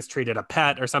mistreated a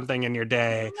pet or something in your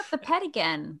day. Bring up the pet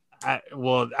again.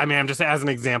 I'm just as an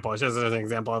example. It's just as an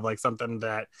example of like something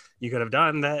that you could have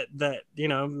done that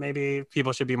maybe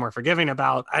people should be more forgiving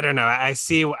about. I don't know. I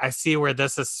see where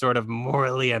this is sort of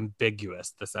morally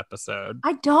ambiguous. This episode.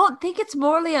 I don't think it's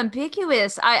morally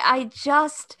ambiguous. And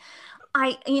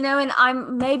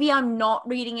I'm not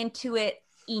reading into it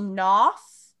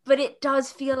enough, but it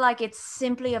does feel like it's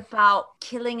simply about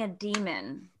killing a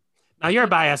demon. Now you're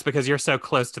biased because you're so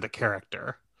close to the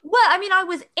character. Well, I mean, I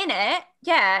was in it,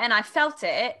 yeah, and I felt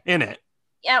it. In it.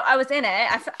 Yeah, I was in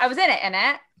it. I was in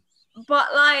it. But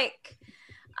like,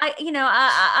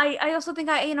 I also think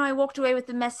I walked away with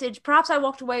the message. Perhaps I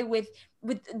walked away with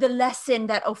the lesson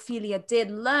that Ophelia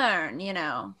did learn,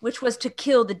 which was to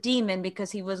kill the demon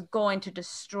because he was going to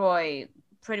destroy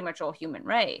pretty much all human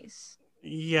race.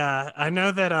 Yeah, I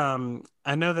know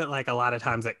that like a lot of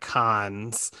times at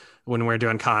cons when we're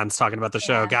doing cons talking about the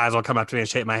show, guys will come up to me and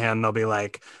shake my hand and they'll be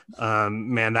like,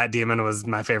 man, that demon was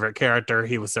my favorite character.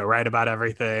 He was so right about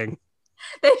everything.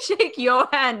 They shake your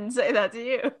hand and say that to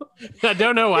you. I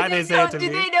don't know why they say it to me.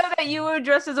 Did they know that you were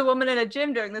dressed as a woman in a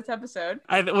gym during this episode?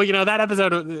 Well, that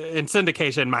episode in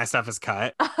syndication, my stuff is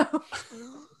cut.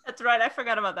 That's right. I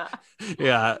forgot about that.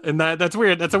 Yeah, and that's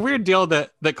weird. That's a weird deal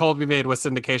that Colby made with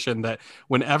syndication, that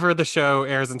whenever the show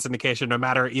airs in syndication, no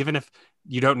matter, even if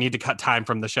you don't need to cut time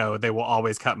from the show, they will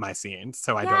always cut my scenes,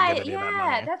 so I don't get any of that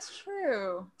money. Yeah, that's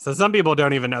true. So some people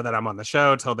don't even know that I'm on the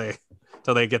show till they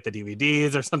get the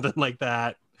DVDs or something like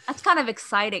that. That's kind of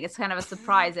exciting. It's kind of a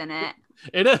surprise in it.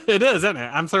 It is, isn't it?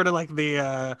 I'm sort of like the,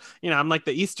 I'm like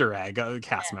the Easter egg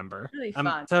cast member. Really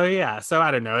fun. So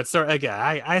I don't know. It's sort of, again,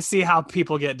 I see how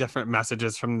people get different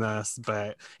messages from this,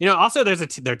 but also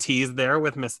they're teased there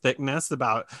with Miss Thickness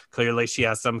about clearly she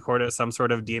has some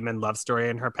sort of demon love story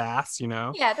in her past.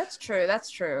 Yeah, that's true.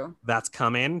 That's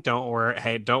coming. Don't worry.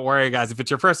 Hey, don't worry, guys. If it's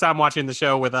your first time watching the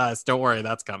show with us, don't worry.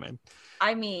 That's coming.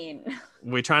 I mean,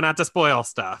 we try not to spoil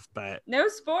stuff, but no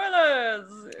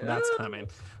spoilers. That's coming.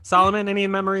 Solomon, any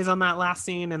memories on that last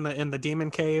scene in the demon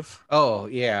cave? Oh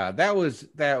yeah, that was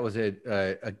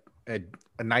a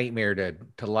nightmare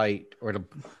to light, or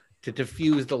to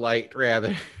diffuse the light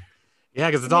rather.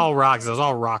 Yeah, because it's all rocks. It was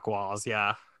all rock walls.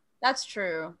 Yeah, that's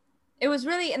true. It was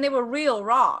really, and they were real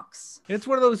rocks. It's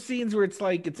one of those scenes where it's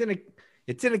like it's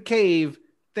in a cave.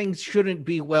 Things shouldn't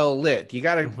be well lit. You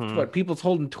gotta people's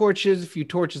holding torches, a few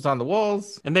torches on the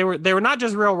walls. And they were not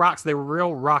just real rocks, they were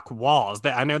real rock walls.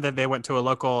 I know that they went to a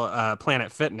local Planet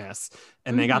Fitness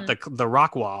and they got the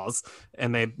rock walls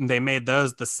and they made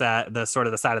those the side of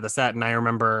the set. And I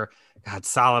remember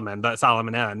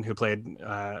Solomon N, who played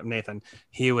Nathan,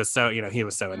 he was so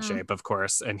in shape, of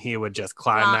course, and he would just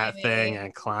climb that thing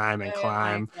and climb and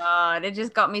climb. Oh my God, it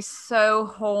just got me so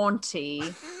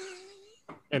haunty.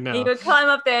 He would climb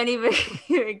up there and he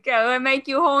would go and make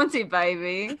you haunty,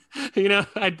 baby.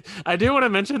 I do want to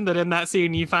mention that in that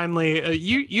scene, you finally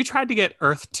you tried to get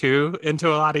Earth 2 into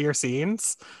a lot of your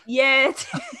scenes. Yeah,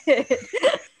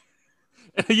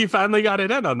 You finally got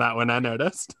it in on that one, I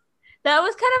noticed. That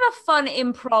was kind of a fun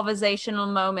improvisational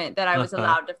moment that I was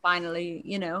allowed to finally,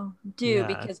 do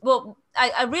because, well,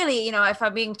 I really, if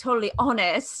I'm being totally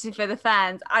honest for the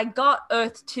fans, I got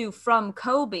Earth 2 from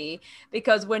Kobe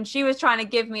because when she was trying to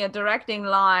give me a directing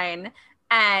line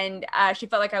and she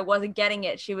felt like I wasn't getting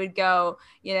it, she would go,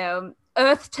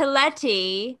 Earth to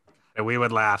Letty. We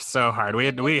would laugh so hard. We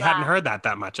hadn't heard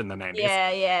that much in the 90s.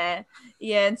 Yeah.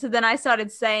 And so then I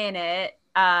started saying it.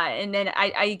 And then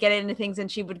I get into things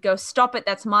and she would go, stop it,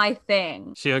 that's my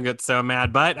thing. She would get so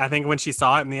mad, but I think when she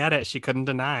saw it in the edit, she couldn't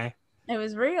deny. It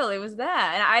was real, it was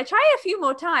that. And I tried a few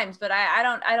more times, but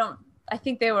I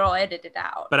think they were all edited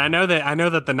out. But I know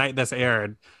that the night this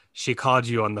aired, she called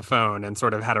you on the phone and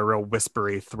sort of had a real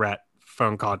whispery threat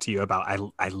phone call to you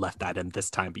about I left that in this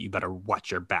time, but you better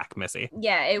watch your back, Missy.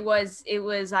 Yeah, it was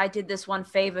I did this one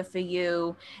favor for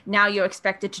you, now you're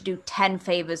expected to do 10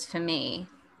 favors for me.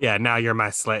 Yeah, now you're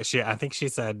my slave. I think she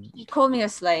said... You called me a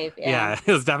slave, yeah.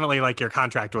 It was definitely like your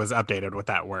contract was updated with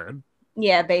that word.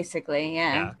 Yeah, basically,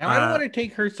 yeah. Now, I don't want to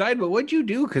take her side, but what'd you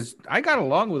do? Because I got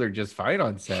along with her just fine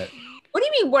on set. What do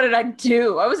you mean, what did I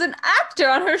do? I was an actor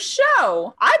on her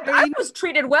show. I was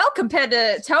treated well compared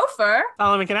to Topher.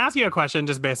 Solomon, can I ask you a question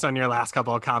just based on your last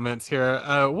couple of comments here?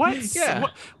 What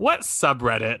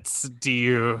subreddits do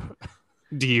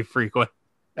you frequent?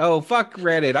 Oh, fuck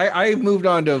Reddit. I moved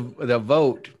on to the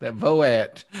Voat.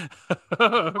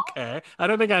 Okay. I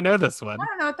don't think I know this one. I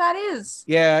don't know what that is.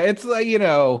 Yeah, it's like,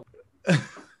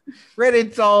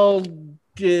 Reddit's all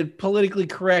politically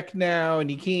correct now, and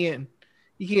you can't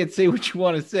say what you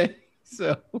want to say.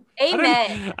 So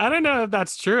amen. I don't know if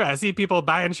that's true. I see people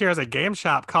buying shares at Game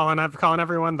Shop calling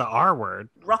everyone the R word.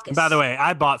 Ruckus. By the way,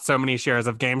 I bought so many shares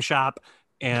of Game Shop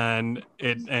and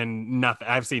nothing.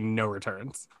 I've seen no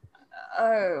returns.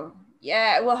 Oh,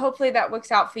 yeah. Well, hopefully that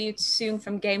works out for you soon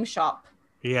from Game Shop.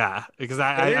 Yeah, because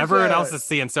everyone else is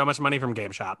seeing so much money from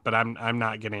Game Shop, but I'm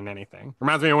not getting anything.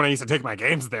 Reminds me of when I used to take my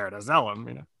games there to sell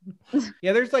them.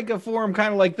 Yeah, there's like a forum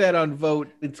kind of like that on Vote.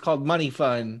 It's called Money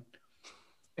Fun,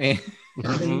 and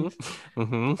and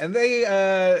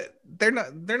they're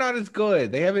not as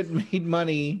good. They haven't made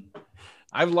money.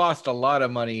 I've lost a lot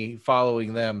of money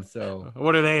following them. So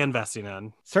what are they investing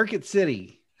in? Circuit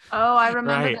City. Oh, I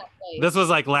remember that place. This was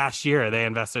like last year they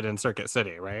invested in Circuit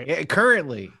City, right? Yeah,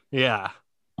 currently. Yeah.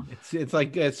 It's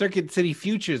like Circuit City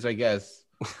Futures, I guess.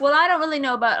 Well, I don't really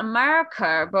know about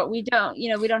America, but we don't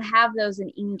have those in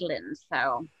England,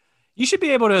 so. You should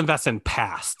be able to invest in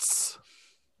pasts.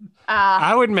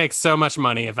 I would make so much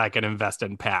money if I could invest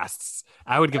in pasts.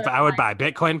 I would buy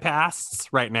Bitcoin pasts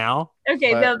right now.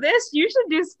 Okay, now you should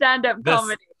do stand-up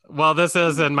comedy. Well, this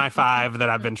is in my 5 that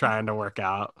I've been trying to work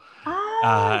out.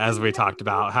 As we talked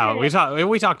about how we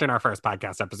talked in our first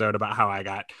podcast episode about how I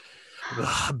got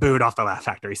booed off the Laugh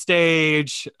Factory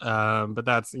stage. But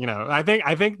that's, I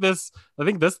think this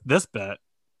bit,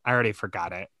 I already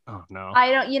forgot it. Oh no.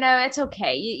 I don't, it's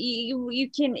okay. You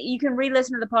can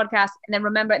re-listen to the podcast and then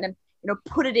remember it and then,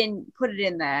 put it in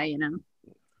there,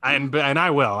 And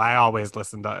I will. I always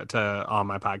listen to all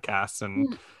my podcasts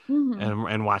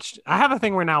and watch. I have a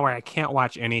thing where I can't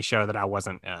watch any show that I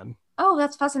wasn't in. Oh,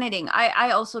 that's fascinating.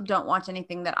 I also don't watch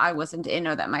anything that I wasn't in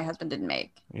or that my husband didn't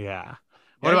make. Yeah.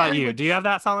 What about you? Do you have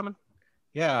that, Solomon?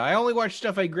 Yeah, I only watch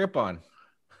stuff I grip on,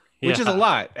 which is a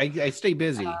lot. I stay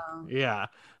busy. Yeah.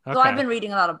 Okay. So I've been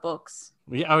reading a lot of books.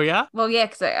 Yeah. Oh yeah. Well, yeah,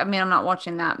 because I'm not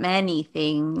watching that many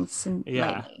things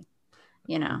lately.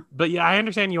 But yeah, I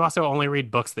understand you also only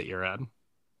read books that you're in.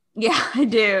 Yeah, I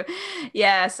do.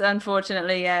 Yes,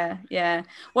 unfortunately, yeah.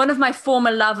 One of my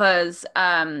former lovers,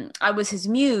 I was his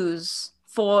muse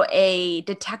for a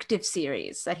detective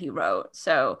series that he wrote.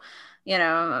 So,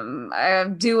 I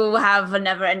do have a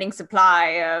never-ending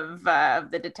supply of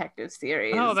the detective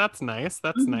series. Oh, that's nice.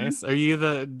 That's nice. Are you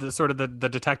the sort of the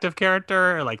detective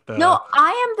character, or like the? No,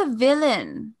 I am the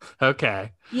villain.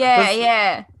 Okay.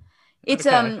 Yeah.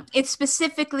 It's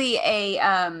specifically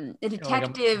a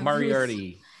detective, like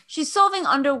Moriarty. She's solving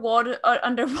underwater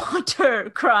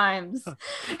crimes,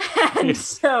 and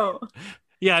so.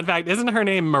 Yeah, in fact, isn't her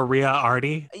name Maria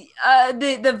Artie?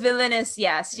 The villainess,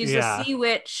 yes. She's a sea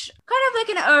witch, kind of like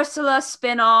an Ursula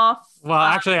spin-off. Well,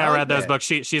 actually, I read those books.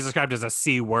 She's described as a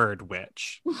C word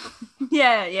witch.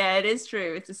 Yeah, it is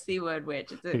true. It's a C word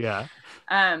witch. It's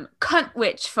cunt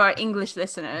witch for our English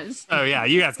listeners. Oh yeah,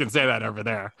 you guys can say that over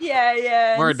there.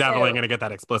 Yeah. We're definitely gonna get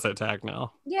that explicit tag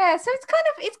now. Yeah, so it's kind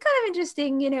of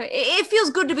interesting. It feels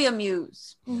good to be a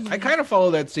muse. I kind of follow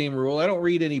that same rule. I don't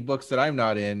read any books that I'm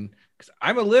not in.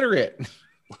 I'm illiterate.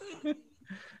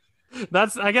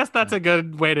 I guess that's a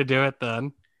good way to do it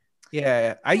then.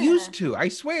 Yeah, I used to. I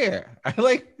swear.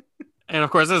 And of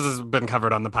course, this has been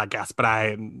covered on the podcast,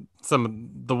 but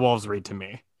the wolves read to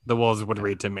me. The wolves would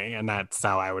read to me, and that's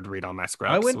how I would read all my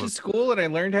scripts. I went to school and I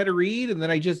learned how to read, and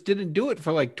then I just didn't do it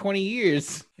for like 20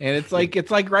 years. And it's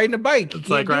like riding a bike. You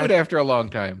can't do it after a long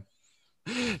time.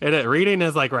 Reading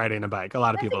is like riding a bike. A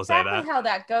lot of people say that. That's exactly how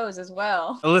that goes as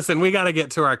well. Listen, we got to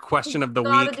get to our question of the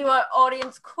week. Got to do our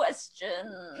audience question.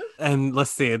 And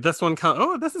let's see. This one comes.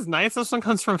 Oh, this is nice. This one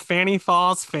comes from Fanny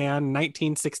Falls fan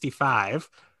 1965.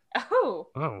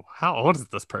 Oh, how old is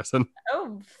this person?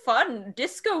 Oh, fun.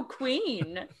 Disco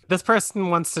queen. This person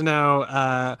wants to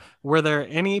know, were there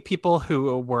any people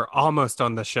who were almost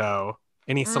on the show?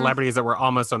 Any celebrities that were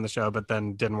almost on the show, but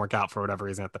then didn't work out for whatever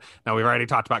reason? Now, we've already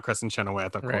talked about Kristen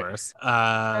Chenoweth, of course.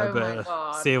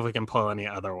 But see if we can pull any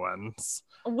other ones.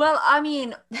 Well, I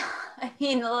mean,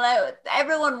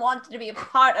 everyone wanted to be a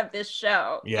part of this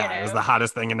show. Yeah, it was the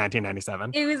hottest thing in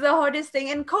 1997. It was the hottest thing.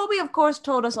 And Colby, of course,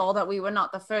 told us all that we were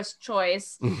not the first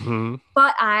choice. Mm-hmm.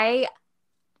 But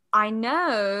I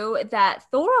know that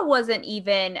Thora wasn't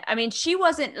even, she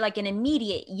wasn't like an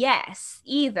immediate yes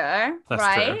either,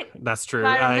 right? That's true. If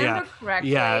I remember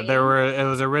correctly. Yeah, it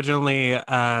was originally,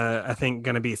 I think,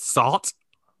 going to be Salt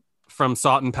from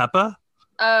Salt and Pepper.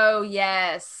 Oh,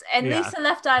 yes. And Lisa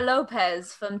Left Eye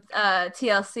Lopez from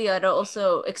TLC had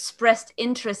also expressed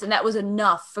interest, and that was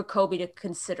enough for Kobe to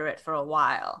consider it for a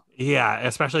while. Yeah,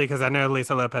 especially because I know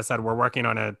Lisa Lopez said we're working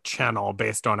on a channel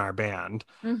based on our band,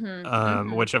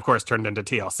 which of course turned into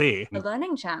TLC. The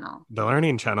Learning Channel. The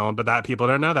Learning Channel, but that people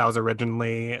don't know that was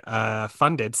originally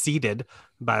seeded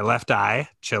by Left Eye,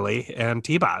 Chili, and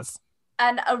T-Boz.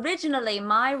 And originally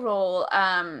my role,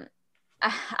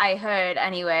 I heard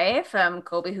anyway from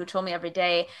Colby, who told me every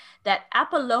day that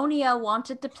Apollonia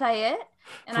wanted to play it.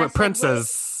 And I said,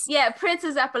 Princess.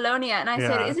 Princess Apollonia. And I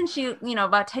said, isn't she,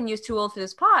 about 10 years too old for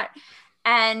this part?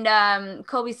 And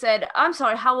Colby said, I'm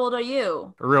sorry, how old are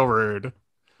you? Real rude.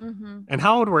 Mm-hmm. And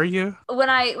how old were you? When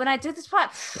I did this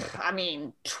part,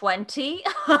 20.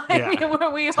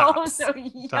 Were we all so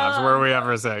young? Were we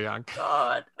ever so young?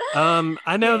 God.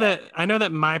 I know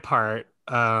that my part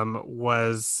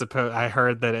was supposed. I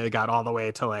heard that it got all the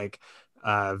way to like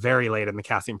very late in the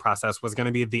casting process. Was going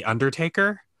to be the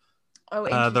Undertaker.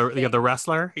 Oh, the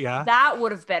wrestler. Yeah, that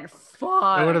would have been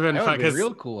fun. It would have been fun.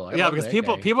 Real cool. Because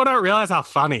people don't realize how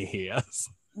funny he is.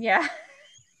 Yeah.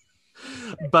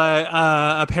 But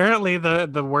apparently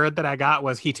the word that I got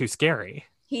was he too scary.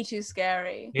 He too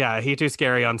scary. Yeah, he too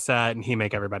scary on set, and he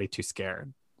make everybody too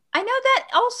scared. I know that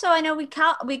also. I know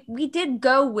we did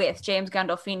go with James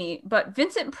Gandolfini, but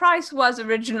Vincent Price was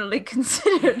originally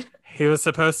considered. He was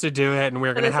supposed to do it, and we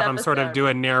were For going to this have him sort of episode. do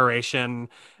a narration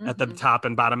at the top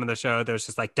and bottom of the show. There's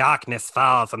just like darkness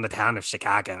falls on the town of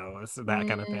Chicago, so that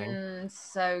kind of thing.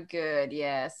 So good,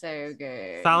 yeah, so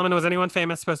good. Solomon, was anyone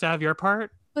famous supposed to have your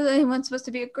part? Was anyone supposed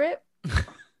to be a grip?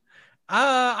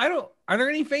 I don't. Are there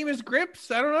any famous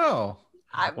grips? I don't know.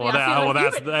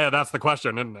 That's the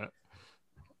question, isn't it?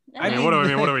 I mean, what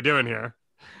are we doing here?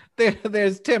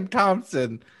 There's Tim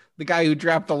Thompson, the guy who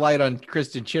dropped the light on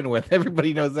Kristen Chenoweth.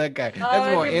 Everybody knows that guy. That's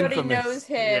more everybody infamous. knows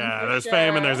him. Yeah, there's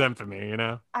fame and there's infamy, you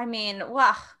know? I mean,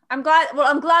 wow. I'm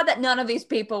glad that none of these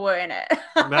people were in it.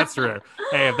 That's true.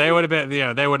 Hey, if they would have been,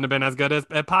 they wouldn't have been as good at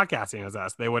podcasting as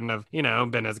us. They wouldn't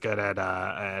have, been as good at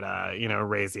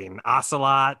raising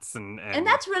ocelots and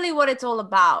that's really what it's all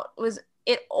about.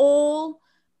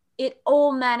 It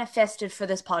all manifested for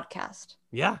this podcast.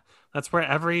 Yeah. That's where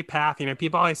every path,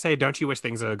 people always say, don't you wish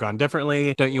things had gone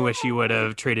differently? Don't you wish you would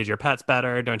have treated your pets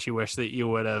better? Don't you wish that you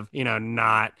would have,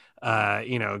 not,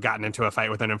 gotten into a fight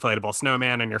with an inflatable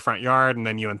snowman in your front yard, and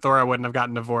then you and Thora wouldn't have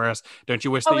gotten divorced? Don't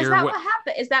you wish that is that what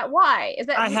happened? Is that why? Is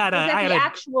that the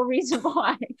actual reason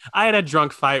why? I had a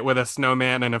drunk fight with a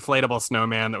snowman, an inflatable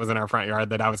snowman that was in our front yard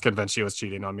that I was convinced she was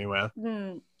cheating on me with.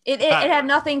 It had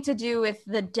nothing to do with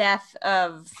the death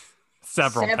of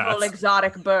several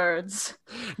exotic birds.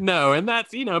 No, and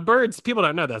that's, birds, people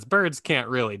don't know this. Birds can't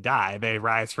really die. They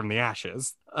rise from the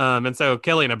ashes. And so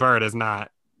killing a bird is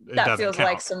not, that feels count.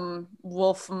 like some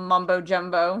wolf mumbo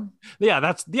jumbo. Yeah,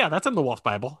 that's in the Wolf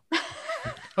Bible.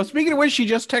 Oh, speaking of which, she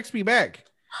just texted me back.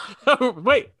 Oh,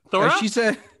 wait, Thora? She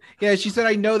said,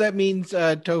 I know that means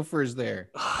Topher's there.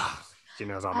 She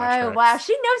knows all my tricks. Wow,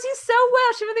 she knows you so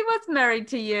well. She really was married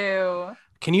to you.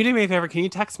 Can you do me a favor? Can you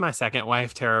text my second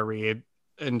wife, Tara Reid,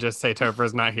 and just say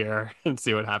Topher's not here and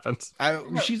see what happens?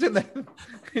 She's in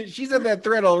that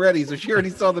thread already, so she already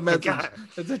saw the message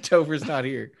that Topher's not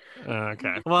here.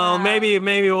 Okay. Well, maybe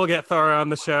we'll get Thora on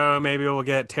the show. Maybe we'll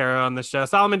get Tara on the show.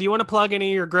 Solomon, do you want to plug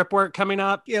any of your grip work coming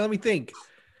up? Yeah, let me think.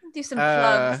 Do some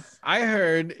plugs. I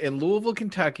heard in Louisville,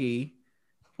 Kentucky,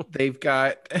 they've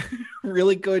got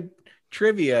really good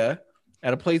trivia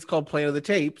at a place called Planet of the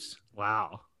Tapes.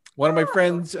 Wow. One of my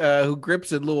friends who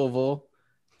grips in Louisville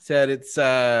said it's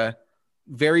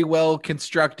very well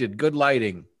constructed, good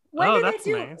lighting. When do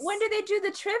they do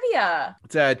the trivia?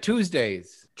 It's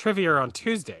Tuesdays. Trivia on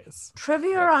Tuesdays.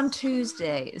 On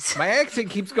Tuesdays. My accent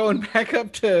keeps going back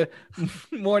up to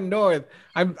more north.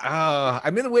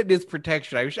 I'm in witness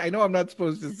protection. I know I'm not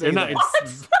supposed to say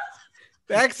that.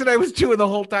 The accent I was doing the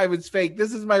whole time is fake.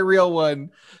 This is my real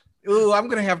one. Ooh, I'm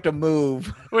gonna have to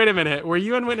move. Wait a minute. Were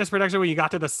you in witness protection when you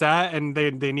got to the set and they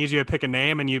need you to pick a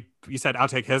name and you said, I'll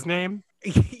take his name?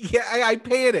 Yeah, I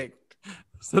panicked.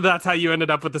 So that's how you ended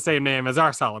up with the same name as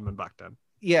our Solomon Buckton.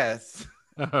 Yes.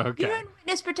 Okay. You're in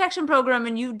witness protection program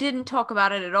and you didn't talk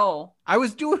about it at all. I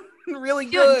was doing really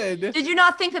good. Did you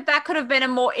not think that could have been a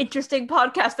more interesting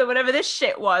podcast than whatever this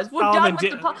shit was? We're done with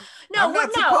the podcast. No.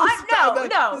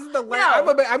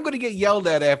 I'm going to get yelled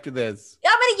at after this.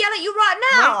 I'm going to yell at you right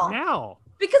now. Right now.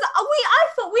 Because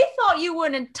we thought you were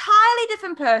an entirely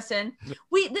different person. The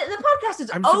podcast is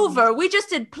over. We just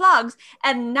did plugs,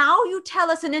 and now you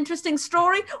tell us an interesting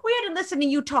story. We had to listen to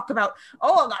you talk about, I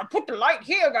gotta put the light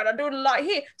here, gotta do the light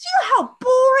here. Do you know how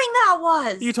boring that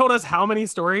was? You told us how many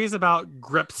stories about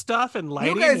grip stuff and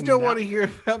lighting. You guys don't want to hear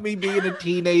about me being a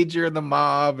teenager in the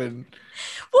mob and.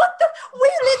 What the?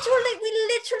 We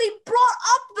literally brought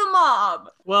up the mob.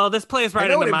 Well, this plays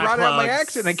right into my plugs. It brought out my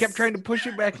accent. I kept trying to push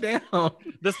it back down.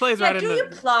 This plays right into your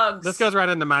plugs. This goes right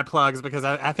into my plugs because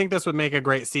I think this would make a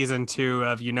great season 2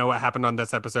 of what happened on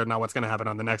this episode, not what's going to happen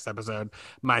on the next episode.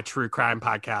 My true crime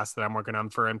podcast that I'm working on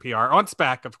for NPR on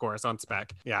spec, of course, on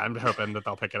spec. Yeah, I'm hoping that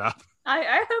they'll pick it up.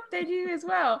 I hope they do as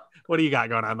well. What do you got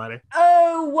going on, Letty?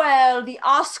 Oh, well, the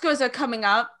Oscars are coming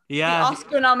up. Yeah. The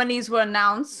Oscar nominees were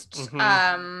announced.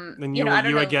 Mm-hmm. And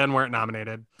you again weren't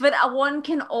nominated. But one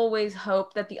can always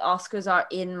hope that the Oscars are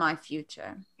in my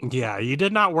future. Yeah, you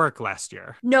did not work last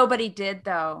year. Nobody did,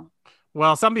 though.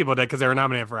 Well, some people did because they were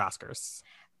nominated for Oscars.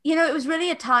 It was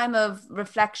really a time of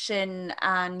reflection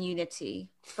and unity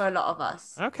for a lot of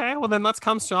us. Okay, well then let's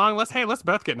come strong. Let's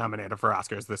both get nominated for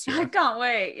Oscars this year. I can't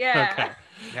wait. Yeah. Okay.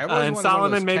 And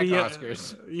Solomon, maybe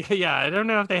Oscars. Yeah, I don't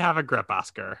know if they have a grip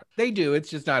Oscar. They do.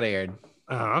 It's just not aired.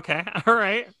 Oh, okay. All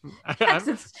right.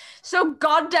 It's so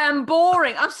goddamn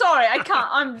boring. I'm sorry. I can't.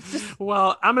 I'm just.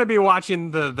 Well, I'm going to be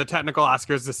watching the technical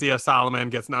Oscars to see if Solomon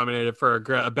gets nominated for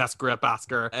a best grip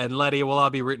Oscar. And Letty, we'll all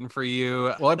be rooting for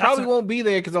you. Well, I probably won't be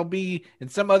there because I'll be in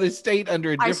some other state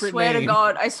under a different name.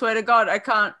 I swear to God. I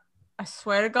can't. I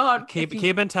swear to God. Keep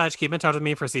in touch. Keep in touch with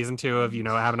me for season 2 of,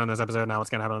 happening on this episode. Now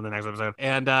what's going to happen on the next episode.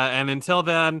 And until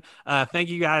then, thank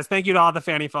you guys. Thank you to all the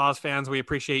Fanny Falls fans. We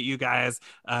appreciate you guys.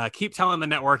 Keep telling the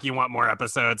network you want more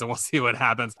episodes and we'll see what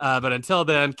happens. But until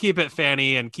then, keep it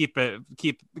Fanny and keep it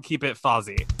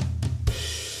Fawzy.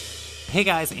 Hey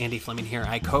guys, Andy Fleming here.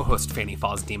 I co-host Fanny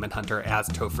Falls Demon Hunter as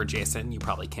Topher Jason. You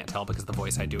probably can't tell because the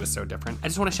voice I do is so different. I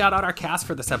just want to shout out our cast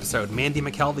for this episode. Mandy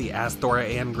McKelvey as Thora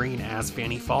Ann Green as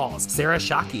Fanny Falls. Sarah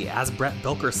Shockey as Brett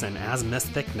Bilkerson as Miss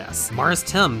Thickness. Mars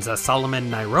Timms as Solomon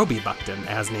Nairobi Buckton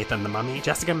as Nathan the Mummy.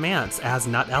 Jessica Mance as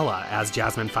Nutella as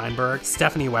Jasmine Feinberg.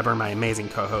 Stephanie Weber, my amazing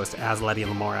co-host, as Letty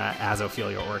Lamora as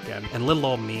Ophelia Orkin. And little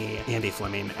old me, Andy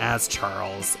Fleming, as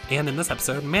Charles. And in this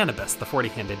episode, Manibus, the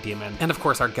 40-handed demon. And of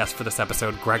course, our guest for this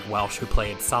episode, Greg Welsh, who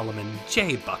played Solomon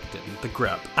J. Buckton, the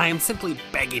Grip. I am simply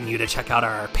begging you to check out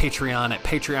our Patreon at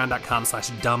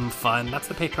patreon.com/dumbfun. That's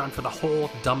the Patreon for the whole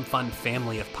Dumb Fun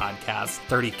family of podcasts.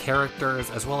 30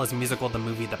 characters, as well as Musical, the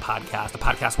Movie, the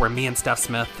podcast where me and Steph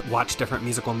Smith watch different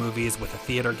musical movies with a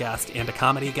theater guest and a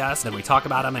comedy guest. Then we talk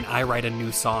about them, and I write a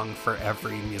new song for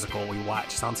every musical we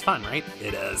watch. Sounds fun, right?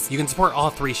 It is. You can support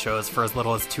all 3 shows for as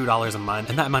little as $2 a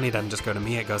month, and that money doesn't just go to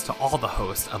me, it goes to all the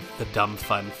hosts of the Dumb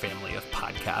Fun family of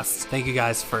podcasts. Thank you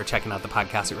guys for checking out the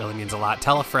podcast. It really means a lot.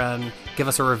 Tell a friend, give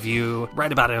us a review,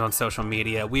 write about it on social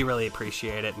media. We really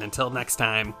appreciate it. And until next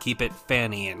time, keep it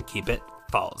Fanny and keep it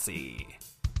Fallsy.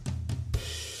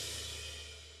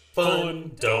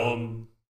 Fun, dumb.